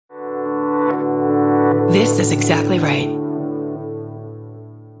This is exactly right.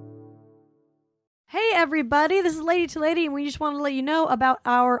 Hey everybody, this is Lady to Lady, and we just want to let you know about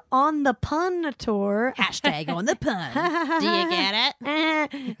our On the Pun tour. Hashtag on the pun. Do you get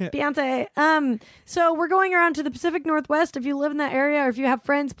it? Beyonce. So we're going around to the Pacific Northwest. If you live in that area or if you have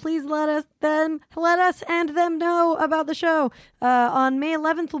friends, please let us and them know about the show. On May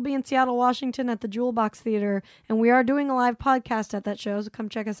 11th, we'll be in Seattle, Washington at the Jewel Box Theater, and we are doing a live podcast at that show, so come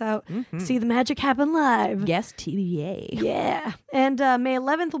check us out. See the magic happen live. Guest TBA. Yeah. And May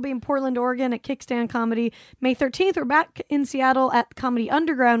 11th, we'll be in Portland, Oregon at Kickstand Comedy. May 13th, we're back in Seattle at Comedy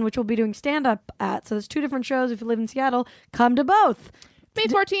Underground, which we'll be doing stand-up at. So there's two different shows. If you live in Seattle, come to both. May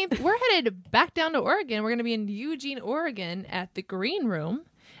 14th, we're headed back down to Oregon. We're going to be in Eugene, Oregon at the Green Room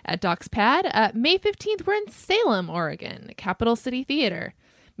at Doc's Pad. May 15th, we're in Salem, Oregon, Capital City Theater.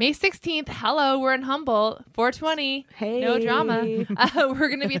 May 16th, hello, we're in Humboldt, 420. Hey. No drama. We're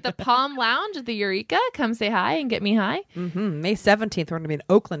going to be at the Palm Lounge at the Eureka. Come say hi and get me high. May 17th, we're going to be in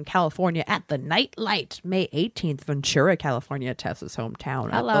Oakland, California at the Night Light. May 18th, Ventura, California, Tessa's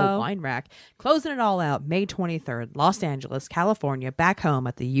hometown at the Wine Rack. Closing it all out, May 23rd, Los Angeles, California, back home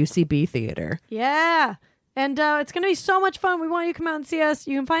at the UCB Theater. Yeah. And it's going to be so much fun. We want you to come out and see us.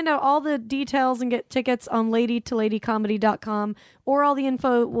 You can find out all the details and get tickets on ladytoladycomedy.com, or all the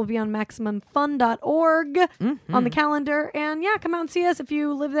info will be on MaximumFun.org on the calendar. And yeah, come out and see us if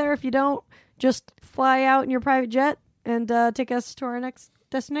you live there. If you don't, just fly out in your private jet and take us to our next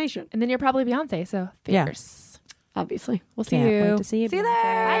destination. And then you're probably Beyonce, so fierce. Obviously. We'll see Can't you. wait to see you. See you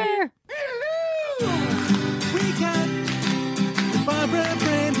there. We got Barbara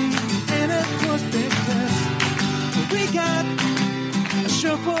Brandy and of course Big Tess. We got a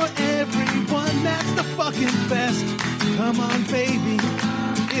show for everyone that's the fucking best. Come on, baby,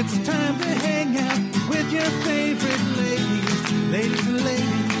 it's time to hang out with your favorite ladies. Ladies and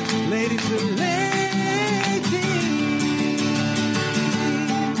ladies, ladies and ladies.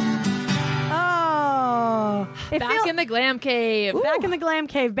 Oh. Back in the Glam Cave. Back in the Glam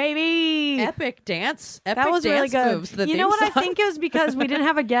Cave, baby. Epic dance. Epic That was dance really good. moves to the You know theme what I song. think it was because we didn't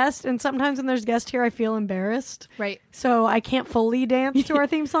have a guest, and sometimes when there's guests here, I feel embarrassed. Right. So I can't fully dance to our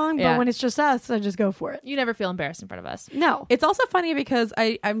theme song, but Yeah. when it's just us, I just go for it. You never feel embarrassed in front of us. No. It's also funny because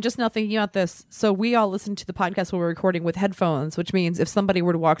I'm just now thinking about this. So we all listen to the podcast while we're recording with headphones, which means if somebody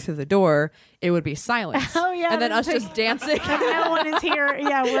were to walk through the door, it would be silence. Oh, yeah, And then us that's just dancing. No one is here.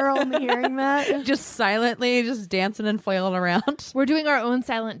 Yeah, we're only hearing that. just silently, just dancing and flailing around. We're doing our own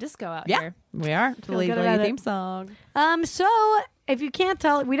silent disco out here. We are. The Feel Lady good about Lady it. theme song. So if you can't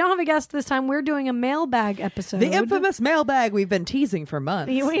tell, we don't have a guest this time. We're doing a mailbag episode. The infamous mailbag we've been teasing for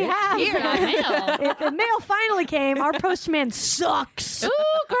months. We have. Here, mail. The mail finally came. Our postman sucks. Ooh,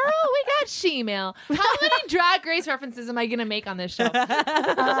 girl, we got she-mail. How many Drag Race references am I going to make on this show?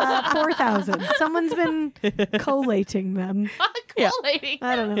 4,000. Someone's been collating them. Collating.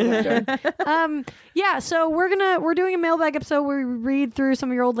 I don't know what they're doing. Yeah, so we're doing a mailbag episode where we read through some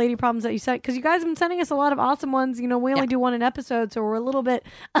of your old lady problems that you sent, because you guys have been sending us a lot of awesome ones. You know, we only do one an episode, so we're a little bit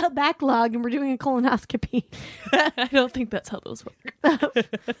backlogged, and we're doing a colonoscopy. I don't think that's how those work.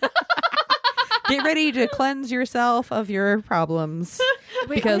 Get ready to cleanse yourself of your problems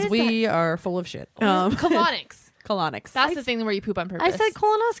because we are full of shit. Colonics. Colonics. That's the thing where you poop on purpose. I said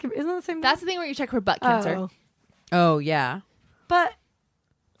colonoscopy. Isn't that the same? That's the thing where you check for butt cancer. Oh, yeah. But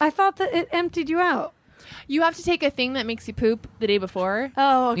I thought that it emptied you out. You have to take a thing that makes you poop the day before.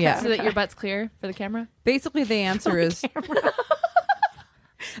 Oh, okay. Yeah. So that your butt's clear for the camera. Basically, the answer is...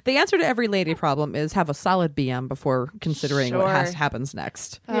 The answer to every lady problem is have a solid BM before considering what happens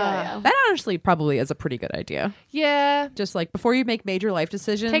next. Yeah. That honestly probably is a pretty good idea. Yeah. Just like before you make major life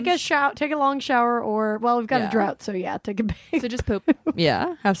decisions. Take a long shower, or we've got a drought, so yeah, take a big. So just poop.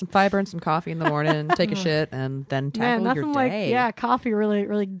 Yeah. Have some fiber and some coffee in the morning, take a shit, and then tackle nothing your like day. coffee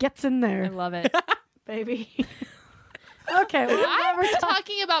really gets in there. I love it. Baby. Okay, well, I've been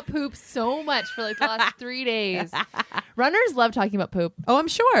talking about poop so much for like the last 3 days. Runners love talking about poop. Oh, I'm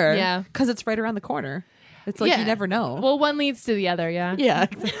sure. Yeah. Because it's right around the corner. It's like you never know. Well, one leads to the other, yeah. Yeah,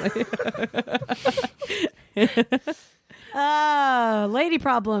 exactly. Lady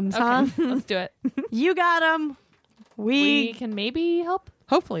problems, huh? Okay, let's do it. You got them. We can maybe help.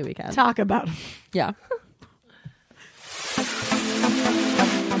 Hopefully we can. Talk about them. Yeah.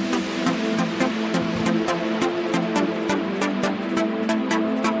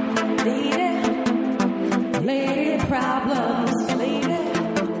 Lady problems. Lady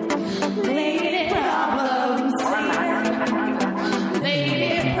problems. Lady problems.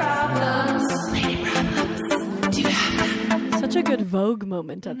 Lady problems. Do you have them? Such a good Vogue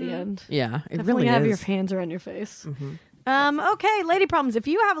moment at the end. Yeah, it Definitely really have is. your hands around your face. Okay, lady problems. If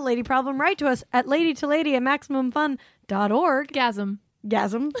you have a lady problem, write to us at ladytolady@maximumfun.org. Gasm.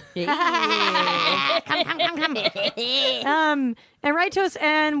 Gasm. And write to us,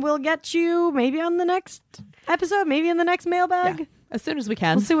 and we'll get you maybe on the next episode, maybe in the next mailbag. Yeah. As soon as we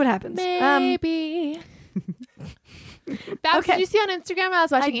can. We'll see what happens. Maybe. Babs, Okay. did you see on Instagram I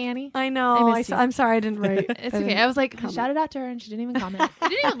was watching Annie? I know. missed you. I'm sorry I didn't write. It's okay. I was like, I shouted out to her and she didn't even comment. I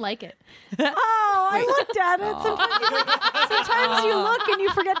didn't even like it. Oh, I looked at it. Sometimes you look and you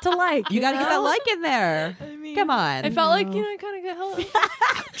forget to like. You got to get that like in there. I mean, Come on. I felt like, I kind of got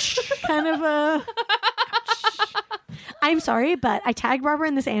Kind of a. I'm sorry, but I tagged Barbara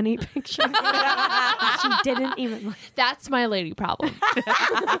in this Annie picture. She didn't even like. That's my lady problem.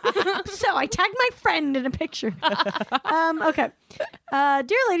 So I tagged my friend in a picture. Okay.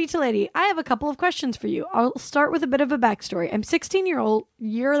 Dear Lady to Lady, I have a couple of questions for you. I'll start with a bit of a backstory. I'm 16-year-old.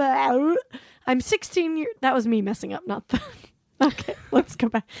 I'm 16 that was me messing up, not the. Okay, let's go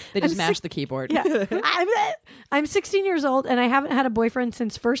back. They just I'm mashed the keyboard. Yeah. I'm 16 years old and I haven't had a boyfriend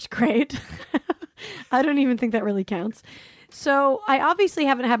since first grade. I don't even think that really counts. So I obviously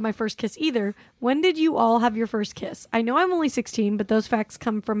haven't had my first kiss either. When did you all have your first kiss? I know I'm only 16, but those facts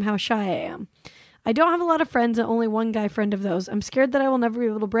come from how shy I am. I don't have a lot of friends and only one guy friend of those. I'm scared that I will never be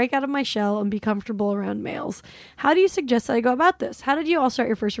able to break out of my shell and be comfortable around males. How do you suggest that I go about this? How did you all start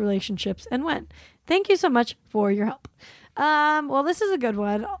your first relationships and when? Thank you so much for your help. Well, this is a good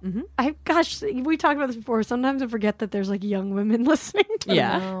one. Gosh, we talked about this before. Sometimes I forget that there's like young women listening to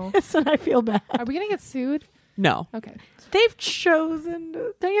Yeah. this, and I feel bad. Are we going to get sued? No. Okay. They've chosen.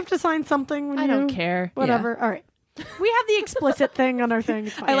 Don't you have to sign something? When I don't care. Whatever. All right. We have the explicit thing on our thing.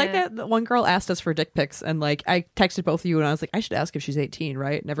 It's fine. I like that one girl asked us for dick pics, and like I texted both of you, and I was like, I should ask if she's 18,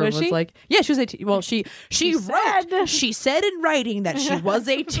 right? And everyone Was was she? like, yeah, she was 18. Well, she wrote, said. she said in writing that she was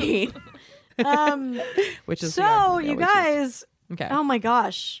 18, which is the So argument you we always use. guys. Okay. Oh my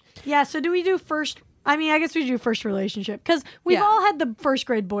gosh. Yeah. So do we do first? I mean, I guess we do first relationship because we've Yeah. all had the first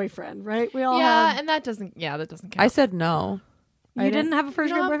grade boyfriend, right? We all Yeah, had. and that doesn't count. I said no. You didn't have a first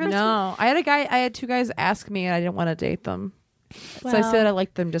You grade don't have boyfriend? No, I had two guys ask me, and I didn't want to date them. So I Well- said I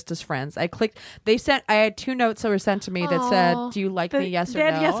liked them just as friends. I had two notes that were sent to me that said, Aw. "Do you like The- me? Yes or they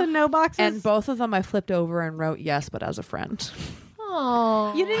had no?" yes and no boxes. And both of them I flipped over and wrote yes, but as a friend.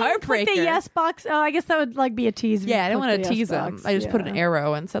 Oh. You didn't even click the Heartbreaker. yes box. Oh, I guess that would like be a tease. if Yeah, you I didn't clicked want the to yes tease them. box. I just put an Yeah.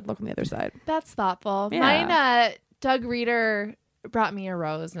 arrow and said, "Look on the other side." That's thoughtful. Yeah. Mine, Doug Reeder brought me a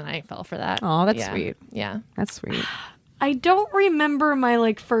rose, and I fell for that. Oh, that's Yeah. sweet. Yeah. That's sweet. I don't remember my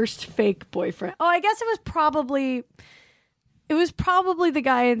like first fake boyfriend. Oh, I guess it was probably the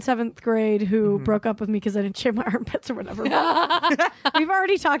guy in 7th grade who broke up with me because I didn't shave my armpits or whatever. We've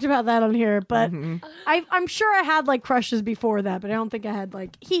already talked about that on here, but I'm sure I had like crushes before that, but I don't think I had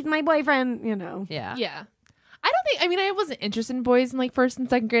like he's my boyfriend. You know. Yeah. Yeah. I wasn't interested in boys in like 1st and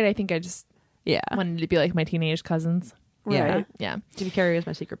 2nd grade. I think I just Yeah. wanted to be like my teenage cousins. Yeah. Right. Yeah. Jimmy Carrey was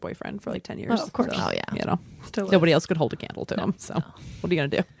my secret boyfriend for like 10 years. Oh, of course. So, Oh, yeah. You know, Still is. nobody else could hold a candle to him. So what are you going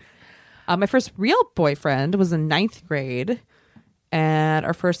to do? My first real boyfriend was in 9th grade. And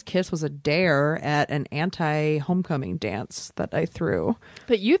our first kiss was a dare at an anti-homecoming dance that I threw.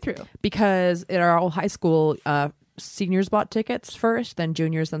 But you threw. Because in our old high school, seniors bought tickets first, then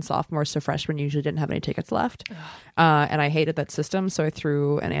juniors, then sophomores. So freshmen usually didn't have any tickets left. And I hated that system. So I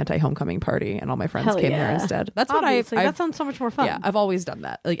threw an anti-homecoming party and all my friends Hell came there yeah. instead. That's Obviously, what that sounds so much more fun. Yeah, I've always done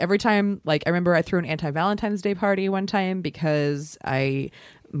that. Like every time, like I remember I threw an anti-Valentine's Day party one time because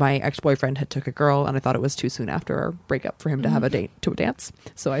my ex-boyfriend had took a girl and I thought it was too soon after our breakup for him to have a date to a dance.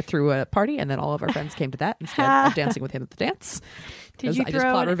 So I threw a party and then all of our friends came to that instead of dancing with him at the dance. Did you I just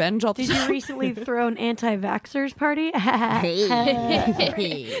plot revenge all the Did time. you recently throw an anti-vaxxers party?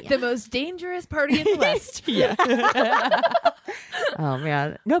 The most dangerous party in the West. Yeah. Oh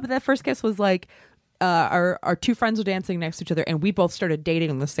man. No, but that first kiss was like our two friends were dancing next to each other and we both started dating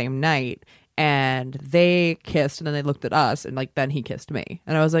on the same night and they kissed and then they looked at us and like then he kissed me.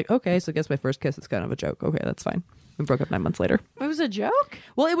 And I was like, okay, so I guess my first kiss is kind of a joke. Okay, that's fine. We broke up 9 months later. It was a joke.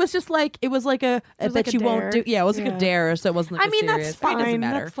 Well, it was just like it was like a was that like a you won't dare. do. Yeah, it was like Yeah. a dare, so it wasn't like I mean, a that's serious. fine. It doesn't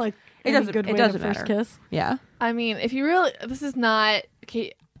matter. That's like It any doesn't- good it way doesn't to first matter. kiss. Yeah. I mean, if you really, this is not,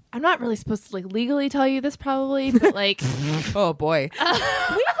 okay, I'm not really supposed to like legally tell you this probably, but like, Oh boy. We've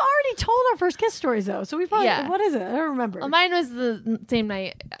already told our first kiss stories though, so we probably Yeah. what is it? I don't remember. mine was the same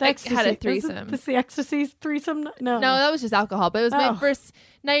night The I ecstasy- had a is it- threesome. This the ecstasy threesome? No. No, that was just alcohol, but it was Oh. my first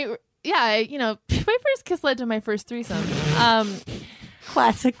night. Yeah, my first kiss led to my first threesome.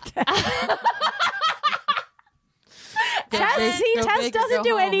 Classic. Tess, see, Go Tess big or doesn't go do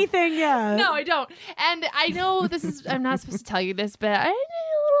home. anything. Yeah. No, I don't. And I know I'm not supposed to tell you this, but I think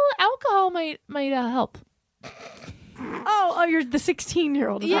a little alcohol might help. Oh, you're the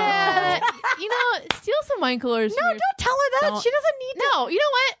 16-year-old. Yeah. Steal some wine coolers. No, don't tell her that. Don't. She doesn't need to. No, you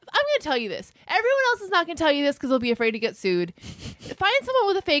know what? I'm going to tell you this. Everyone else is not going to tell you this because they'll be afraid to get sued. Find someone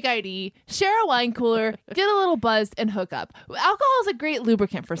with a fake ID, share a wine cooler, get a little buzzed, and hook up. Alcohol is a great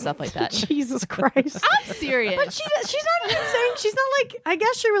lubricant for stuff like that. Jesus Christ. I'm serious. But she's not even saying, she's not like, I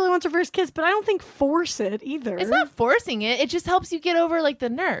guess she really wants her first kiss, but I don't think force it either. It's not forcing it. It just helps you get over like the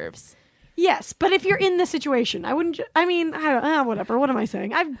nerves. Yes, but if you're in the situation, I wouldn't. I don't know. Whatever. What am I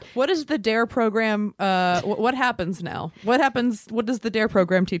saying? What is the DARE program? What happens now? What happens? What does the DARE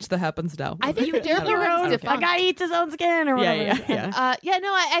program teach that happens now? I think the DARE your program own. is A guy eats his own skin, or whatever. Yeah.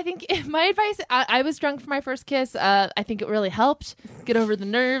 No, I think my advice, I was drunk for my first kiss. I think it really helped get over the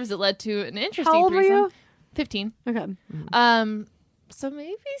nerves. It led to an interesting How old were threesome. you? 15. Okay. So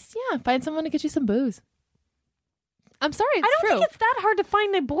maybe, find someone to get you some booze. I'm sorry, it's I don't true. think it's that hard to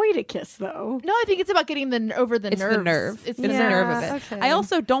find a boy to kiss, though. No, I think it's about getting over the It's nerves. the nerve. It's the Yeah, nerve of it. okay. I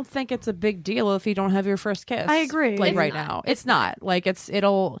also don't think it's a big deal if you don't have your first kiss. I agree. Like It's right not. now, it's not. Like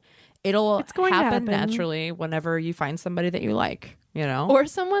it'll It's going to happen happen. naturally whenever you find somebody that you like. You know, Or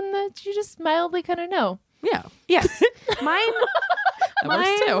someone that you just mildly kind of know. yeah. Yes. Mine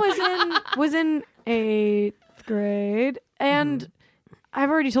That works too. was in 8th grade, and I've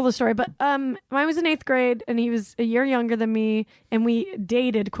already told the story, but mine was in 8th grade, and he was a year younger than me, and we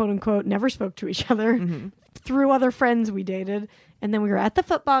dated, quote unquote, never spoke to each other. Through other friends we dated, and then we were at the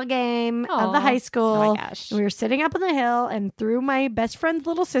football game of the Aw. high school. Oh my gosh. And we were sitting up on the hill, and through my best friend's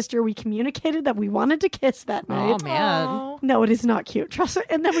little sister, we communicated that we wanted to kiss that night. Oh man. Aw. No, it is not cute. Trust me.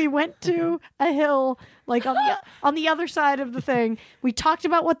 And then we went to a hill, like on the other side of the thing. We talked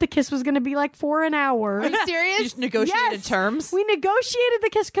about what the kiss was going to be like for an hour. Are you You serious? just negotiated Yes. terms. We negotiated the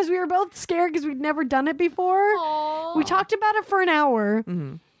kiss because we were both scared because we'd never done it before. Aw. We talked about it for an hour.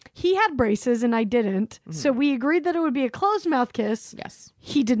 He had braces and I didn't. So we agreed that it would be a closed mouth kiss. Yes.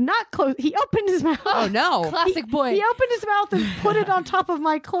 He did not close. He opened his mouth. Oh no. Classic boy. He opened his mouth and put it on top of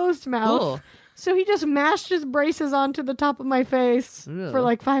my closed mouth. Ugh. So he just mashed his braces onto the top of my face Ugh. for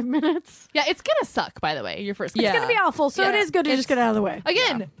like 5 minutes. Yeah, it's going to suck, by the way, your first kiss. Yeah. It's going to be awful. So it Yeah. is good to just get it out of the way.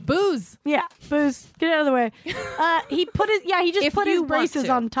 Again, booze. Yeah, booze. Get it out of the way. He put his he just If put his you want braces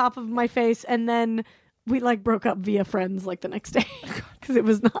to. on top of my face, and then we like broke up via friends like the next day because it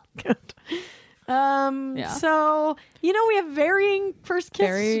was not good. Yeah. So we have varying first kiss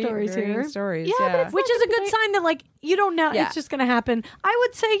stories varying here, Stories. Yeah, Yeah. but it's which is a good sign that like you don't know Yeah. it's just gonna happen. I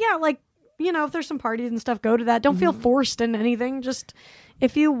would say if there's some parties and stuff, go to that. Don't feel forced in anything. Just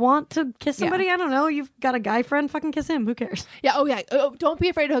if you want to kiss somebody, I don't know, you've got a guy friend, fucking kiss him. Who cares? Yeah, Oh, don't be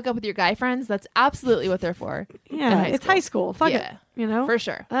afraid to hook up with your guy friends. That's absolutely what they're for. Yeah, in it's high school. Fuck Yeah. it. For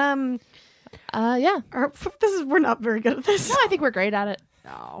sure. Yeah. We're not very good at this. No, I think we're great at it.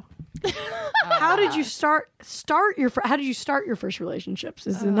 No. How did you start how did you start your first relationships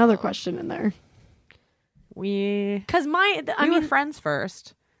is another question in there. We Because we were friends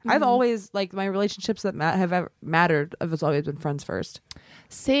first. I've always my relationships that have ever mattered. I've always been friends first.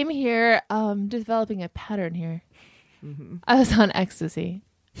 Same here. Developing a pattern here. I was on ecstasy.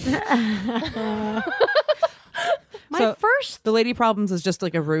 my first The lady problems is just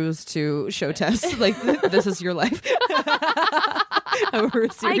like a ruse to show Tess this is your life. Over a I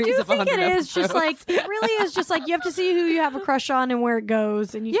series do of think 100 it is just episodes. it really is just you have to see who you have a crush on and where it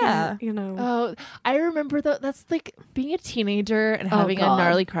goes, and you Yeah. can't, Oh, I remember though. That's like being a teenager and having a God.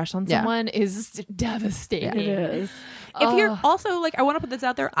 gnarly crush on Yeah. someone is devastating. it is. If you're also I want to put this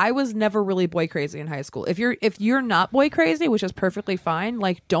out there, I was never really boy crazy in high school. If you're not boy crazy, which is perfectly fine,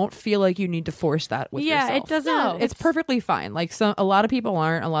 don't feel like you need to force that with Yeah, yourself. it doesn't. No. It's perfectly fine. A lot of people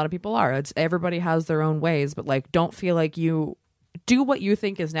aren't, a lot of people are. It's everybody has their own ways, but don't feel like you do what you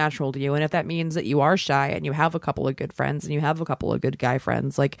think is natural to you. And if that means that you are shy and you have a couple of good friends and you have a couple of good guy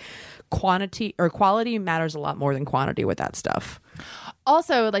friends, quantity or quality matters a lot more than quantity with that stuff.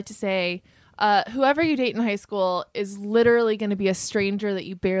 Also, I would like to say, whoever you date in high school is literally going to be a stranger that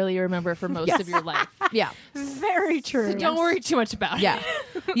you barely remember for most of your life. Yeah. Very true. So don't worry too much about it. Yeah.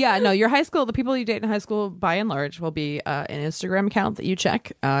 Yeah. No, your high school, the people you date in high school, by and large, will be an Instagram account that you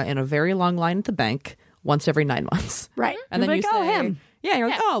check in a very long line at the bank once every 9 months. Right. And You're then you like, say, him. yeah, you're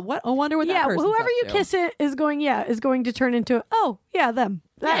like, Yeah. oh, what? I wonder what that Yeah, person's whoever up you to. kiss it is going to turn into them. Yeah.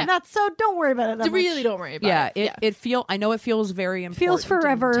 That's so don't worry about it. That Really much. don't worry about Yeah, it. I know it feels very important, Feels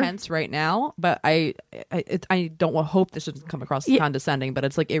forever. and intense right now, but I don't hope this doesn't come across as condescending, but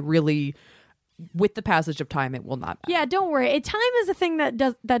it's it really, with the passage of time, it will not matter. Yeah, don't worry. Time is a thing that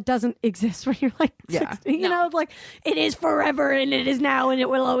doesn't exist when you're 16. You know, it is forever and it is now and it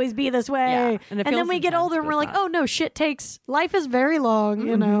will always be this way. Yeah, and it then feels we get intense, older and but we're it's like, not. oh no, life is very long.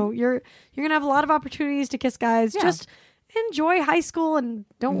 You know, you're gonna have a lot of opportunities to kiss guys. Yeah. Just enjoy high school and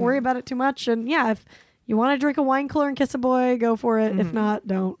don't worry about it too much. And yeah, if you want to drink a wine cooler and kiss a boy, go for it. If not,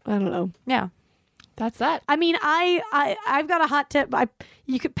 don't. I don't know. Yeah. That's that. I mean, I've got a hot tip.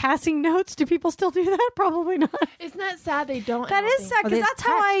 You could passing notes. Do people still do that? Probably not. Isn't that sad they don't? That is sad because that's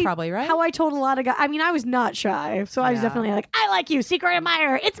how I probably, right? how I told a lot of guys. I mean, I was not shy, so I was definitely like, I like you, secret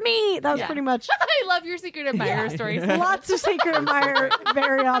admirer. It's me. That was pretty much I love your secret admirer stories. lots of secret admirer,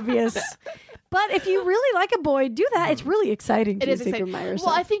 very obvious. But if you really like a boy, do that. It's really exciting to It is secret exciting. admirer Well,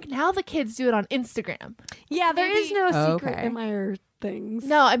 stuff. I think now the kids do it on Instagram. Yeah, there is maybe- no secret Okay. admirer things.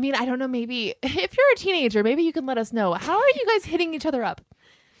 No, I mean, I don't know. Maybe if you're a teenager, maybe you can let us know. How are you guys hitting each other up?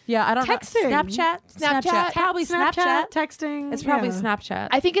 Yeah, I don't Texting. know. Snapchat. Probably Snapchat. texting. It's probably yeah. Snapchat.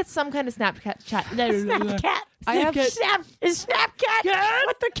 I think it's some kind of Snapchat chat. Snapcat. I have Is Snapcat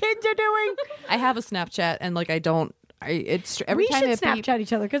what the kids are doing? I have a Snapchat, and like I don't. It's every We time should it Snapchat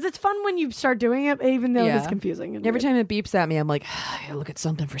each other because it's fun when you start doing it, even though Yeah. it's confusing. and every weird. time it beeps at me, I'm like, I look at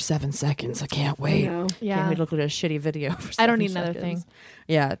something for 7 seconds. I can't I wait. know. Yeah. Can't wait to look at a shitty video. For I don't 7 need another seconds. thing.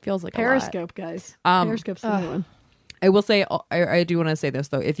 Yeah, it feels like Periscope, guys. A lot. Periscope's the new one. I will say, I do want to say this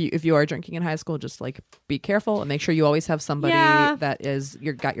though. If you are drinking in high school, just like be careful and make sure you always have somebody Yeah. that is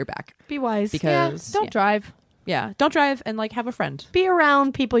got your back. Be wise. Because Don't drive. yeah, don't drive and like have a friend. Be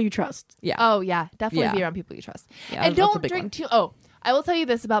around people you trust. Yeah. Oh yeah, definitely Yeah. be around people you trust. Yeah, And that's a don't big drink one. too. Oh, I will tell you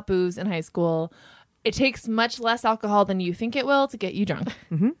this about booze in high school. It takes much less alcohol than you think it will to get you drunk.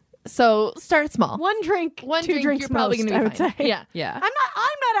 Mm-hmm. So start small. One drink, One two drink, drinks you're probably most, going I to would be fine. say. Yeah. Yeah. I'm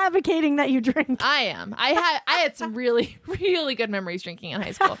not advocating that you drink. I am. I had some really, really good memories drinking in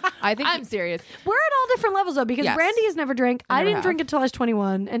high school. I think I'm serious. We're at all different levels though, because Yes. Brandy has never drank. I never didn't have. drink until I was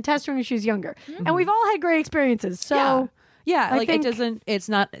 21, and Tess drank when she was younger. And we've all had great experiences. So Yeah, I like think- it doesn't. It's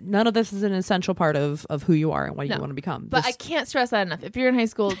not. None of this is an essential part of who you are and what No. you want to become. But I Just- can't stress that enough. If you're in high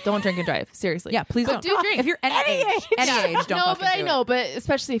school, don't drink and drive. Seriously. yeah, please But don't. do drink. If you're any age, don't. No, fucking but I do it. know. But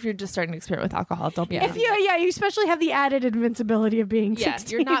especially if you're just starting to experiment with alcohol, don't be. Yeah. if you especially have the added invincibility of being Yeah,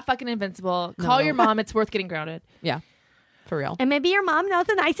 16. you're not fucking invincible. Call your mom. It's worth getting grounded. Yeah, for real. And maybe your mom knows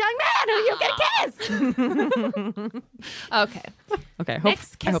a nice young man who you can kiss. Okay. Okay.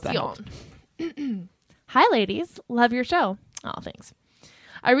 Next I hope that helped. question. Hi, ladies. Love your show. Oh, thanks.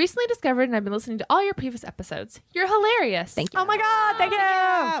 I recently discovered, and I've been listening to all your previous episodes. You're hilarious. Thank you. Oh my God, thank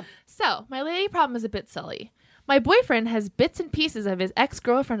you. So, my lady problem is a bit silly. My boyfriend has bits and pieces of his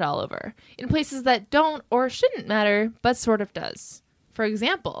ex-girlfriend all over, in places that don't or shouldn't matter, but sort of does. For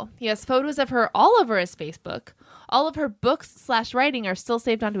example, he has photos of her all over his Facebook. All of her books/writing are still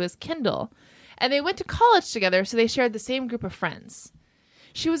saved onto his Kindle. And they went to college together, so they shared the same group of friends.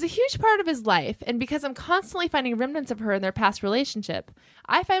 She was a huge part of his life, and because I'm constantly finding remnants of her in their past relationship,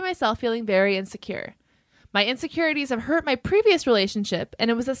 I find myself feeling very insecure. My insecurities have hurt my previous relationship,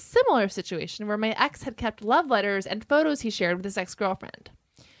 and it was a similar situation where my ex had kept love letters and photos he shared with his ex-girlfriend.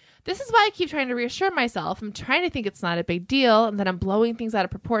 This is why I keep trying to reassure myself. I'm trying to think it's not a big deal and that I'm blowing things out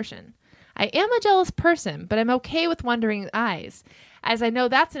of proportion. I am a jealous person, but I'm okay with wondering eyes, as I know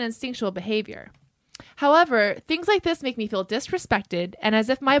that's an instinctual behavior. However, things like this make me feel disrespected and as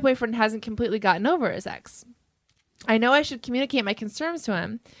if my boyfriend hasn't completely gotten over his ex. I know I should communicate my concerns to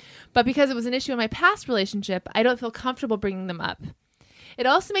him, but because it was an issue in my past relationship, I don't feel comfortable bringing them up. It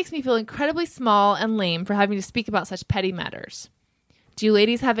also makes me feel incredibly small and lame for having to speak about such petty matters. Do you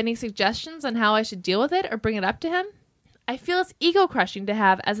ladies have any suggestions on how I should deal with it or bring it up to him? I feel it's ego-crushing to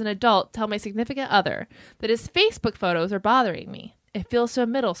have, as an adult, tell my significant other that his Facebook photos are bothering me. It feels so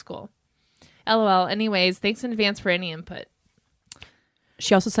middle school. LOL. Anyways, thanks in advance for any input.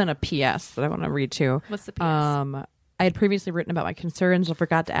 She also sent a PS that I want to read too. What's the PS? I had previously written about my concerns and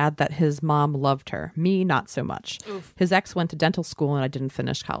forgot to add that his mom loved her. Me, not so much. Oof. His ex went to dental school and I didn't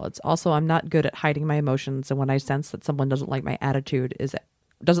finish college. Also, I'm not good at hiding my emotions, and when I sense that someone doesn't like me, my attitude is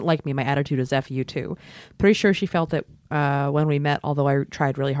F you too. Pretty sure she felt it when we met, although I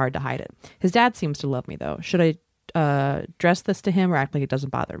tried really hard to hide it. His dad seems to love me though. Should I dress this to him or act like it doesn't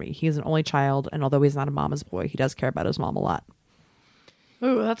bother me? He's an only child, and although he's not a mama's boy, he does care about his mom a lot.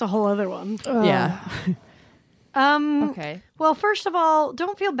 Ooh, that's a whole other one. Yeah. Okay. Well, first of all,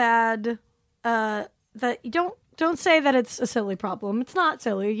 don't feel bad. That you don't say that it's a silly problem. It's not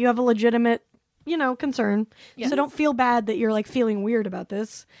silly. You have a legitimate, concern. Yes. So don't feel bad that you're like feeling weird about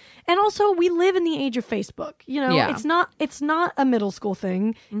this. And also, we live in the age of Facebook. Yeah. It's not a middle school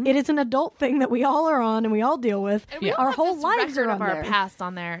thing. It is an adult thing that we all are on and we all deal with. And we all Our have whole this lives record are of on our there. past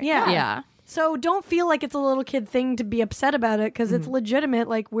on there. Yeah. Yeah. So don't feel like it's a little kid thing to be upset about it because it's legitimate.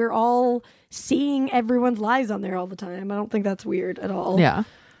 Like we're all seeing everyone's lives on there all the time. I don't think that's weird at all. Yeah.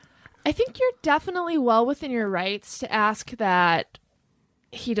 I think you're definitely well within your rights to ask that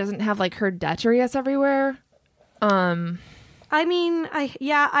he doesn't have like her detritus everywhere. I mean,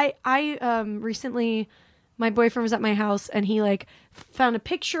 I recently, my boyfriend was at my house and he like found a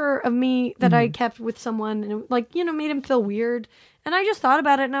picture of me that I kept with someone and it, like, made him feel weird. And I just thought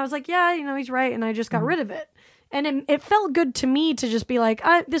about it and I was like, yeah, he's right. And I just got rid of it. And it felt good to me to just be like,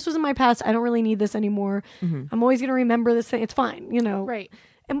 this was in my past. I don't really need this anymore. I'm always going to remember this thing. It's fine, Right.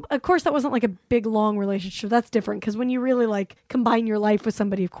 And of course, that wasn't like a big, long relationship. That's different because when you really like combine your life with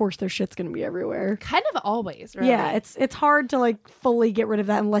somebody, of course, their shit's going to be everywhere. Kind of always, right? Yeah, it's hard to like fully get rid of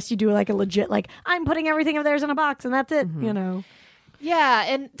that unless you do like a legit like I'm putting everything of theirs in a box and that's it. Yeah,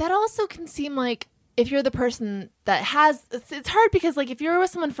 and that also can seem like if you're the person that has, it's hard because like if you're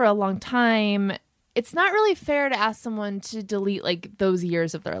with someone for a long time, it's not really fair to ask someone to delete like those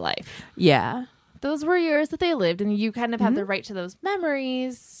years of their life. Yeah. Those were years that they lived and you kind of have the right to those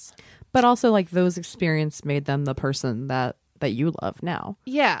memories. But also like those experiences made them the person that you love now.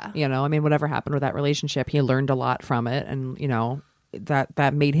 Yeah. I mean, whatever happened with that relationship, he learned a lot from it. And,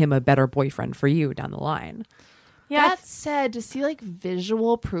 that made him a better boyfriend for you down the line. Yeah. That said, to see like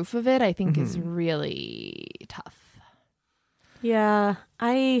visual proof of it, I think is really tough. Yeah,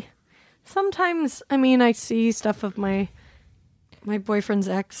 I see stuff of my boyfriend's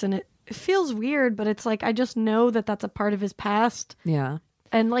ex and it feels weird, but it's like I just know that that's a part of his past. Yeah.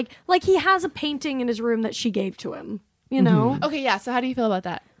 And like he has a painting in his room that she gave to him, Okay, yeah. So how do you feel about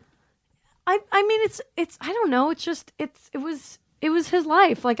that? I mean it's I don't know, it's just it was his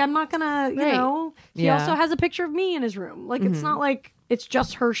life. Like I'm not gonna he Yeah. also has a picture of me in his room. Like it's not like it's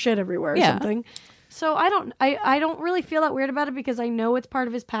just her shit everywhere or something. So I don't really feel that weird about it because I know it's part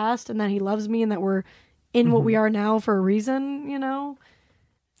of his past and that he loves me and that we're in what we are now for a reason,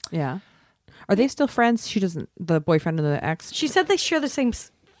 Yeah. Are they still friends? The boyfriend and the ex? She said they share the same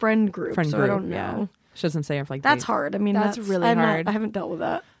friend group, so I don't know. Yeah. She doesn't say if like That's hard. I mean, That's really I'm not- hard. I haven't dealt with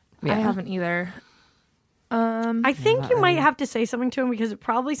that. Yeah. I haven't either. I think you might have to say something to him because it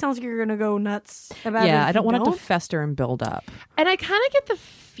probably sounds like you're going to go nuts about it. Yeah, if I don't you want it to fester and build up. And I kind of get the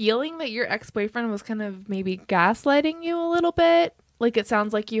feeling that your ex-boyfriend was kind of maybe gaslighting you a little bit. Like it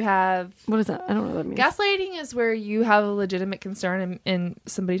sounds like you have... What is that? I don't know what that means. Gaslighting is where you have a legitimate concern and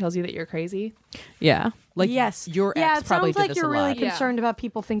somebody tells you that you're crazy. Yeah. Like Yes. your yeah, ex it probably sounds did like this you're a really lot. Yeah. concerned about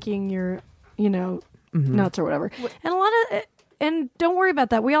people thinking you're, nuts or whatever. And a lot of... And don't worry about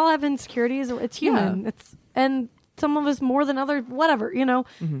that. We all have insecurities. It's human. And some of us more than others, whatever,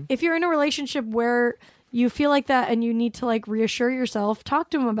 If you're in a relationship where you feel like that and you need to like reassure yourself, talk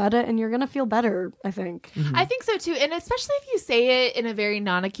to him about it and you're going to feel better, I think. I think so too. And especially if you say it in a very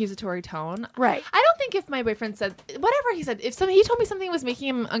non-accusatory tone. Right. I don't think if my boyfriend said, whatever he said, if he told me something was making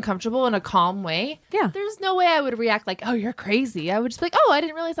him uncomfortable in a calm way, there's no way I would react like, oh, you're crazy. I would just be like, oh, I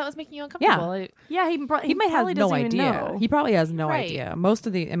didn't realize that was making you uncomfortable. Yeah, he He might have probably no doesn't even idea. know. He probably has no Right. idea. Most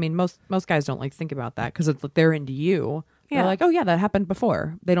guys don't like think about that because they're into you. Yeah. They're like, oh yeah, that happened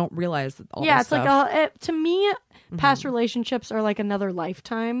before. They don't realize all Yeah, this it's stuff. like to me, past relationships are like another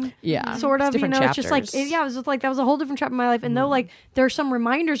lifetime. Yeah. Sort It's of, different it's just like chapters. it was just like that was a whole different chapter in my life. And though like there are some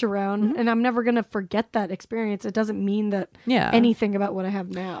reminders around, and I'm never gonna forget that experience, it doesn't mean that anything about what I have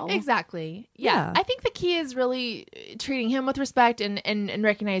now. Exactly. Yeah. Yeah. I think the key is really treating him with respect and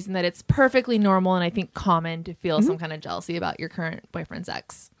recognizing that it's perfectly normal and I think common to feel some kind of jealousy about your current boyfriend's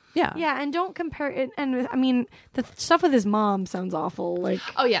ex. Yeah. Yeah, and don't compare it. And I mean, the stuff with his mom sounds awful. Like,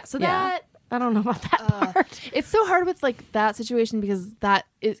 Oh yeah. So Yeah. that I don't know about that part. it's so hard with like that situation because that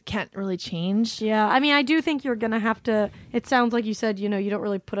it can't really change. Yeah, I mean, I do think you're gonna have to. It sounds like you said, you don't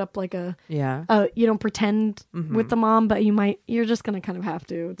really put up like a. Yeah. You don't pretend with the mom, but you might. You're just gonna kind of have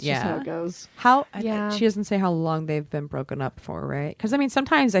to. It's just how Yeah. it goes. Yeah. She doesn't say how long they've been broken up for, right? Because I mean,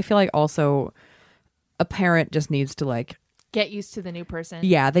 sometimes I feel like also a parent just needs to like. Get used to the new person.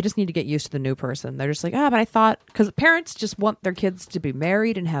 Yeah, they just need to get used to the new person. They're just like, but I thought, because parents just want their kids to be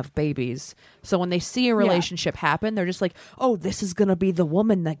married and have babies. So when they see a relationship happen, they're just like, oh, this is going to be the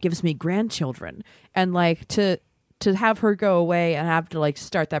woman that gives me grandchildren. And like to have her go away and have to like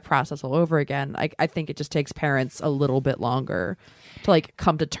start that process all over again, I think it just takes parents a little bit longer to like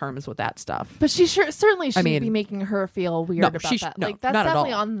come to terms with that stuff. But she certainly shouldn't mean, be making her feel weird no, about she that. no, Like that's not at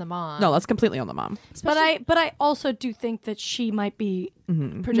definitely all. on the mom. No, that's completely on the mom. But I also do think that she might be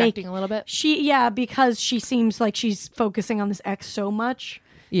projecting a little bit. because she seems like she's focusing on this ex so much.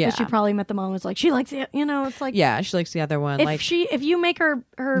 Yeah. That she probably met the mom and was like, she likes it. It's like, Yeah, she likes the other one. if you make her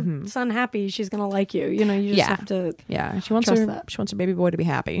son happy, she's gonna like you. You just Yeah. have to. Yeah, she wants Trust her. that. She wants her baby boy to be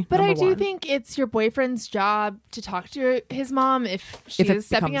happy. But I number do one. think it's your boyfriend's job to talk to his mom if she If it is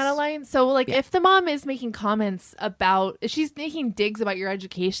stepping out of becomes- line. So, like, if the mom is making comments if she's making digs about your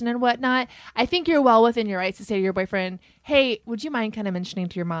education and whatnot, I think you're well within your rights to say to your boyfriend, hey, would you mind kind of mentioning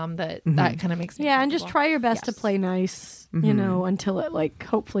to your mom that that kind of makes me Yeah, and just uncomfortable? try your best to play nice, you know, until it like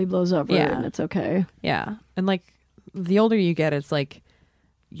hopefully blows over and it's okay. Yeah. And like the older you get, it's like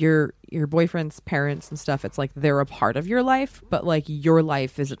your boyfriend's parents and stuff, it's like they're a part of your life, but like your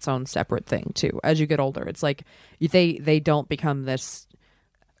life is its own separate thing too. As you get older, it's like they don't become this,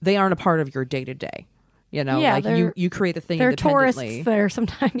 they aren't a part of your day to day. You know, Yeah, like you create a thing They're independently. tourists there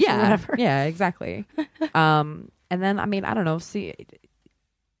sometimes. Or Yeah, whatever. yeah, exactly. And then I mean, I don't know. See,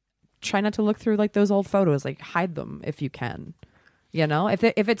 try not to look through like those old photos. Like hide them if you can. You know,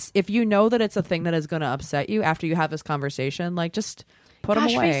 if you know that it's a thing that is going to upset you after you have this conversation, like just put them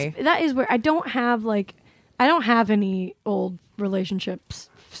away. That is where I don't have any old relationships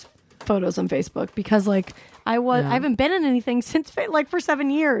photos on Facebook because like I haven't been in anything since like for 7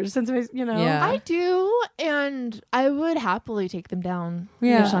 years since you know. Yeah. I do, and I would happily take them down.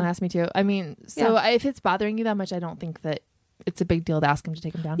 Yeah. If Sean asked me to. I mean, so if it's bothering you that much, I don't think that it's a big deal to ask him to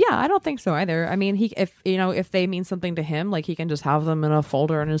take them down. Yeah, I don't think so either. I mean, if they mean something to him, like he can just have them in a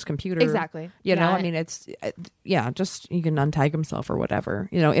folder on his computer. Exactly. You know, I mean, it's just you can untag himself or whatever.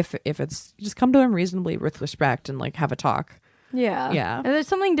 You know, if it's just come to him reasonably with respect and like have a talk. Yeah. Yeah. And there's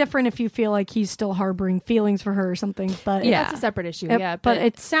something different if you feel like he's still harboring feelings for her or something. But Yeah. That's a separate issue. But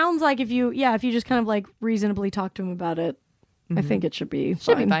it sounds like if you just kind of like reasonably talk to him about it, I think it should be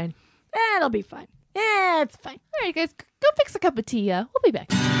should be fine. It'll be fine. Yeah, it's fine. All right, guys, go fix a cup of tea. We'll be back.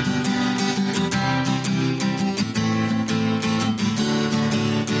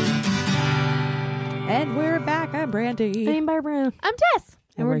 And we're back. I'm Brandy. I'm Barbara. I'm Tess.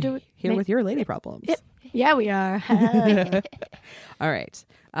 And we're doing here with your lady problems. Yeah, we are. All right.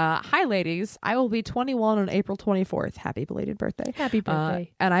 Hi, ladies. I will be 21 on April 24th. Happy belated birthday. Happy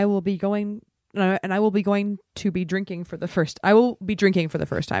birthday. And I will be going. And I will be going to be drinking for the first. I will be drinking for the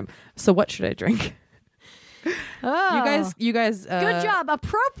first time. So what should I drink? Oh. You guys. Good job.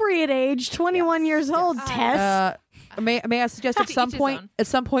 Appropriate age, 21 years old, Tess. May I suggest at To some each his point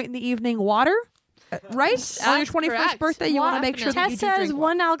own. in the evening, water? Right? On your 21st correct. birthday, you want to make sure that Tess you do says drink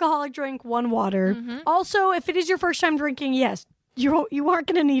one alcoholic drink, one water. Also, if it is your first time drinking, yes, you aren't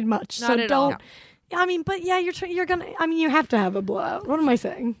going to need much. Not so at don't. all. I mean, but yeah, you're gonna. I mean, you have to have a blowout. What am I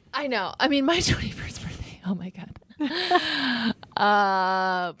saying? I know. I mean, my 21st birthday. Oh my god.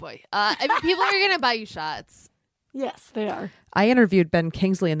 Boy. I mean, people are gonna buy you shots. Yes, they are. I interviewed Ben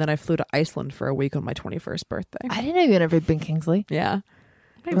Kingsley and then I flew to Iceland for a week on my 21st birthday. I didn't know you interviewed Ben Kingsley. Yeah.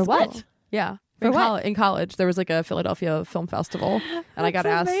 For what? Yeah. For what? In college, there was like a Philadelphia Film Festival, and I got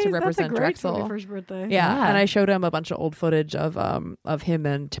asked to represent Drexel. That's a great 21st birthday. Yeah, and I showed him a bunch of old footage of him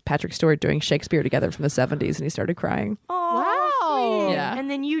and Patrick Stewart doing Shakespeare together from the 70s, and he started crying. Oh, Wow. sweet. Yeah. And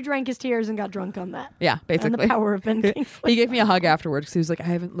then you drank his tears and got drunk on that. Yeah, And basically. the power of Ben Kingsley. He gave me a hug afterwards because he was like, I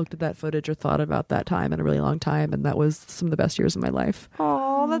haven't looked at that footage or thought about that time in a really long time, and that was some of the best years of my life.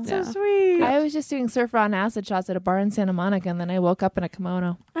 Oh, that's Yeah. so sweet. I was just doing surfer on acid shots at a bar in Santa Monica, and then I woke up in a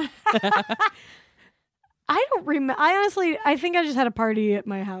kimono. I don't remember. I think I just had a party at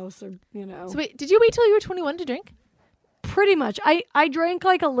my house, or So wait, did you wait till you were 21 to drink? pretty much. I drank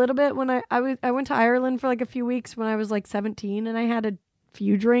like a little bit when I went to Ireland for like a few weeks when I was like 17, and I had a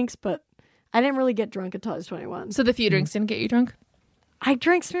few drinks, but I didn't really get drunk until I was 21. So the few drinks didn't get you drunk? I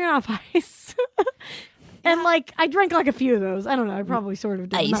drank Smirnoff Ice. And like I drank like a few of those. I don't know. I probably sort of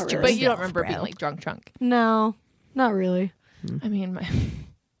did. Not really. But you don't remember being like drunk. No, not really. I mean,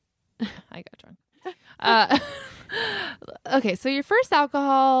 I got drunk. Okay, so your first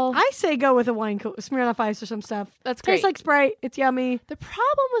alcohol. I say go with a wine, Smirnoff Ice or some stuff. That's great. Tastes like Sprite. It's yummy. The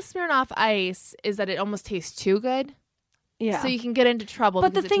problem with Smirnoff Ice is that it almost tastes too good. Yeah. So you can get into trouble.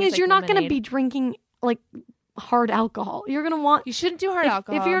 But the because it thing tastes is, you're like not going to lemonade. be drinking like hard alcohol. You're going to want. You shouldn't do hard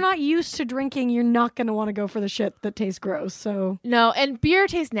alcohol. If you're not used to drinking, you're not going to want to go for the shit that tastes gross. So No, and beer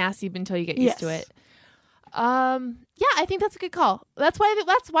tastes nasty until you get used to Yes. it. Yeah, I think that's a good call. That's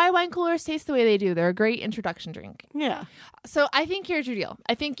why wine coolers taste the way they do. They're a great introduction drink. yeah. So I think here's your deal.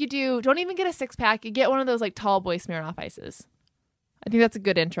 I think don't even get a 6-pack. You get one of those like tall boy Smirnoff Ices. I think that's a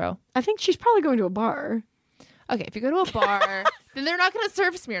good intro. I think she's probably going to a bar. Okay, if you go to a bar, then they're not going to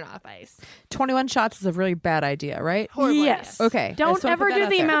serve Smirnoff Ice. 21 shots is a really bad idea, right? Horrible Yes. idea. Okay. Don't just wanna ever put that do out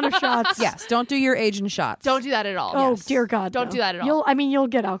the there. amount of shots. Yes, don't do your age in shots. Don't do that at all. Oh Yes. dear God! Don't no. do that at all. You'll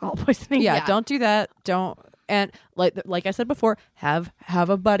get alcohol poisoning. Yeah, Yeah. don't do that. Don't. And like I said before, have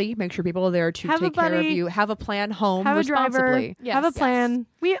a buddy. Make sure people are there to Have a take care of buddy. you. Have a plan home Have a driver. responsibly. Yes, have a yes. plan.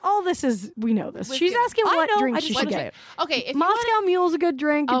 We know this. She's asking I what know, drink I she just should wanna say get. it. Okay, if Moscow Mule's a good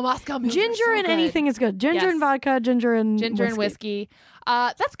drink. Moscow Mules are Ginger so and good. anything is good. Ginger Yes. and vodka. Ginger and and whiskey.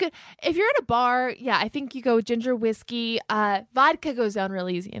 That's good. If you're at a bar, yeah, I think you go ginger whiskey. Vodka goes down real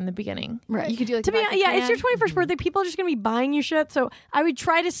easy in the beginning. Right. You could do like to be vodka yeah, it's your cran. 21st birthday. People are just gonna be buying you shit. So I would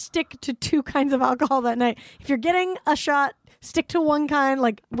try to stick to 2 kinds of alcohol that night. If you're getting a shot, stick to one kind,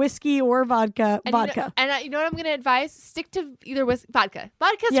 like whiskey or vodka. And vodka. You know what I'm going to advise? Stick to either vodka.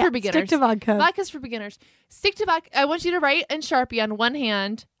 Vodka's Yeah, for beginners. stick to vodka. Vodka's for beginners. Stick to vodka. I want you to write in Sharpie on one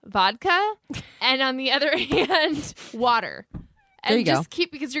hand vodka, and on the other hand water. And There you just go.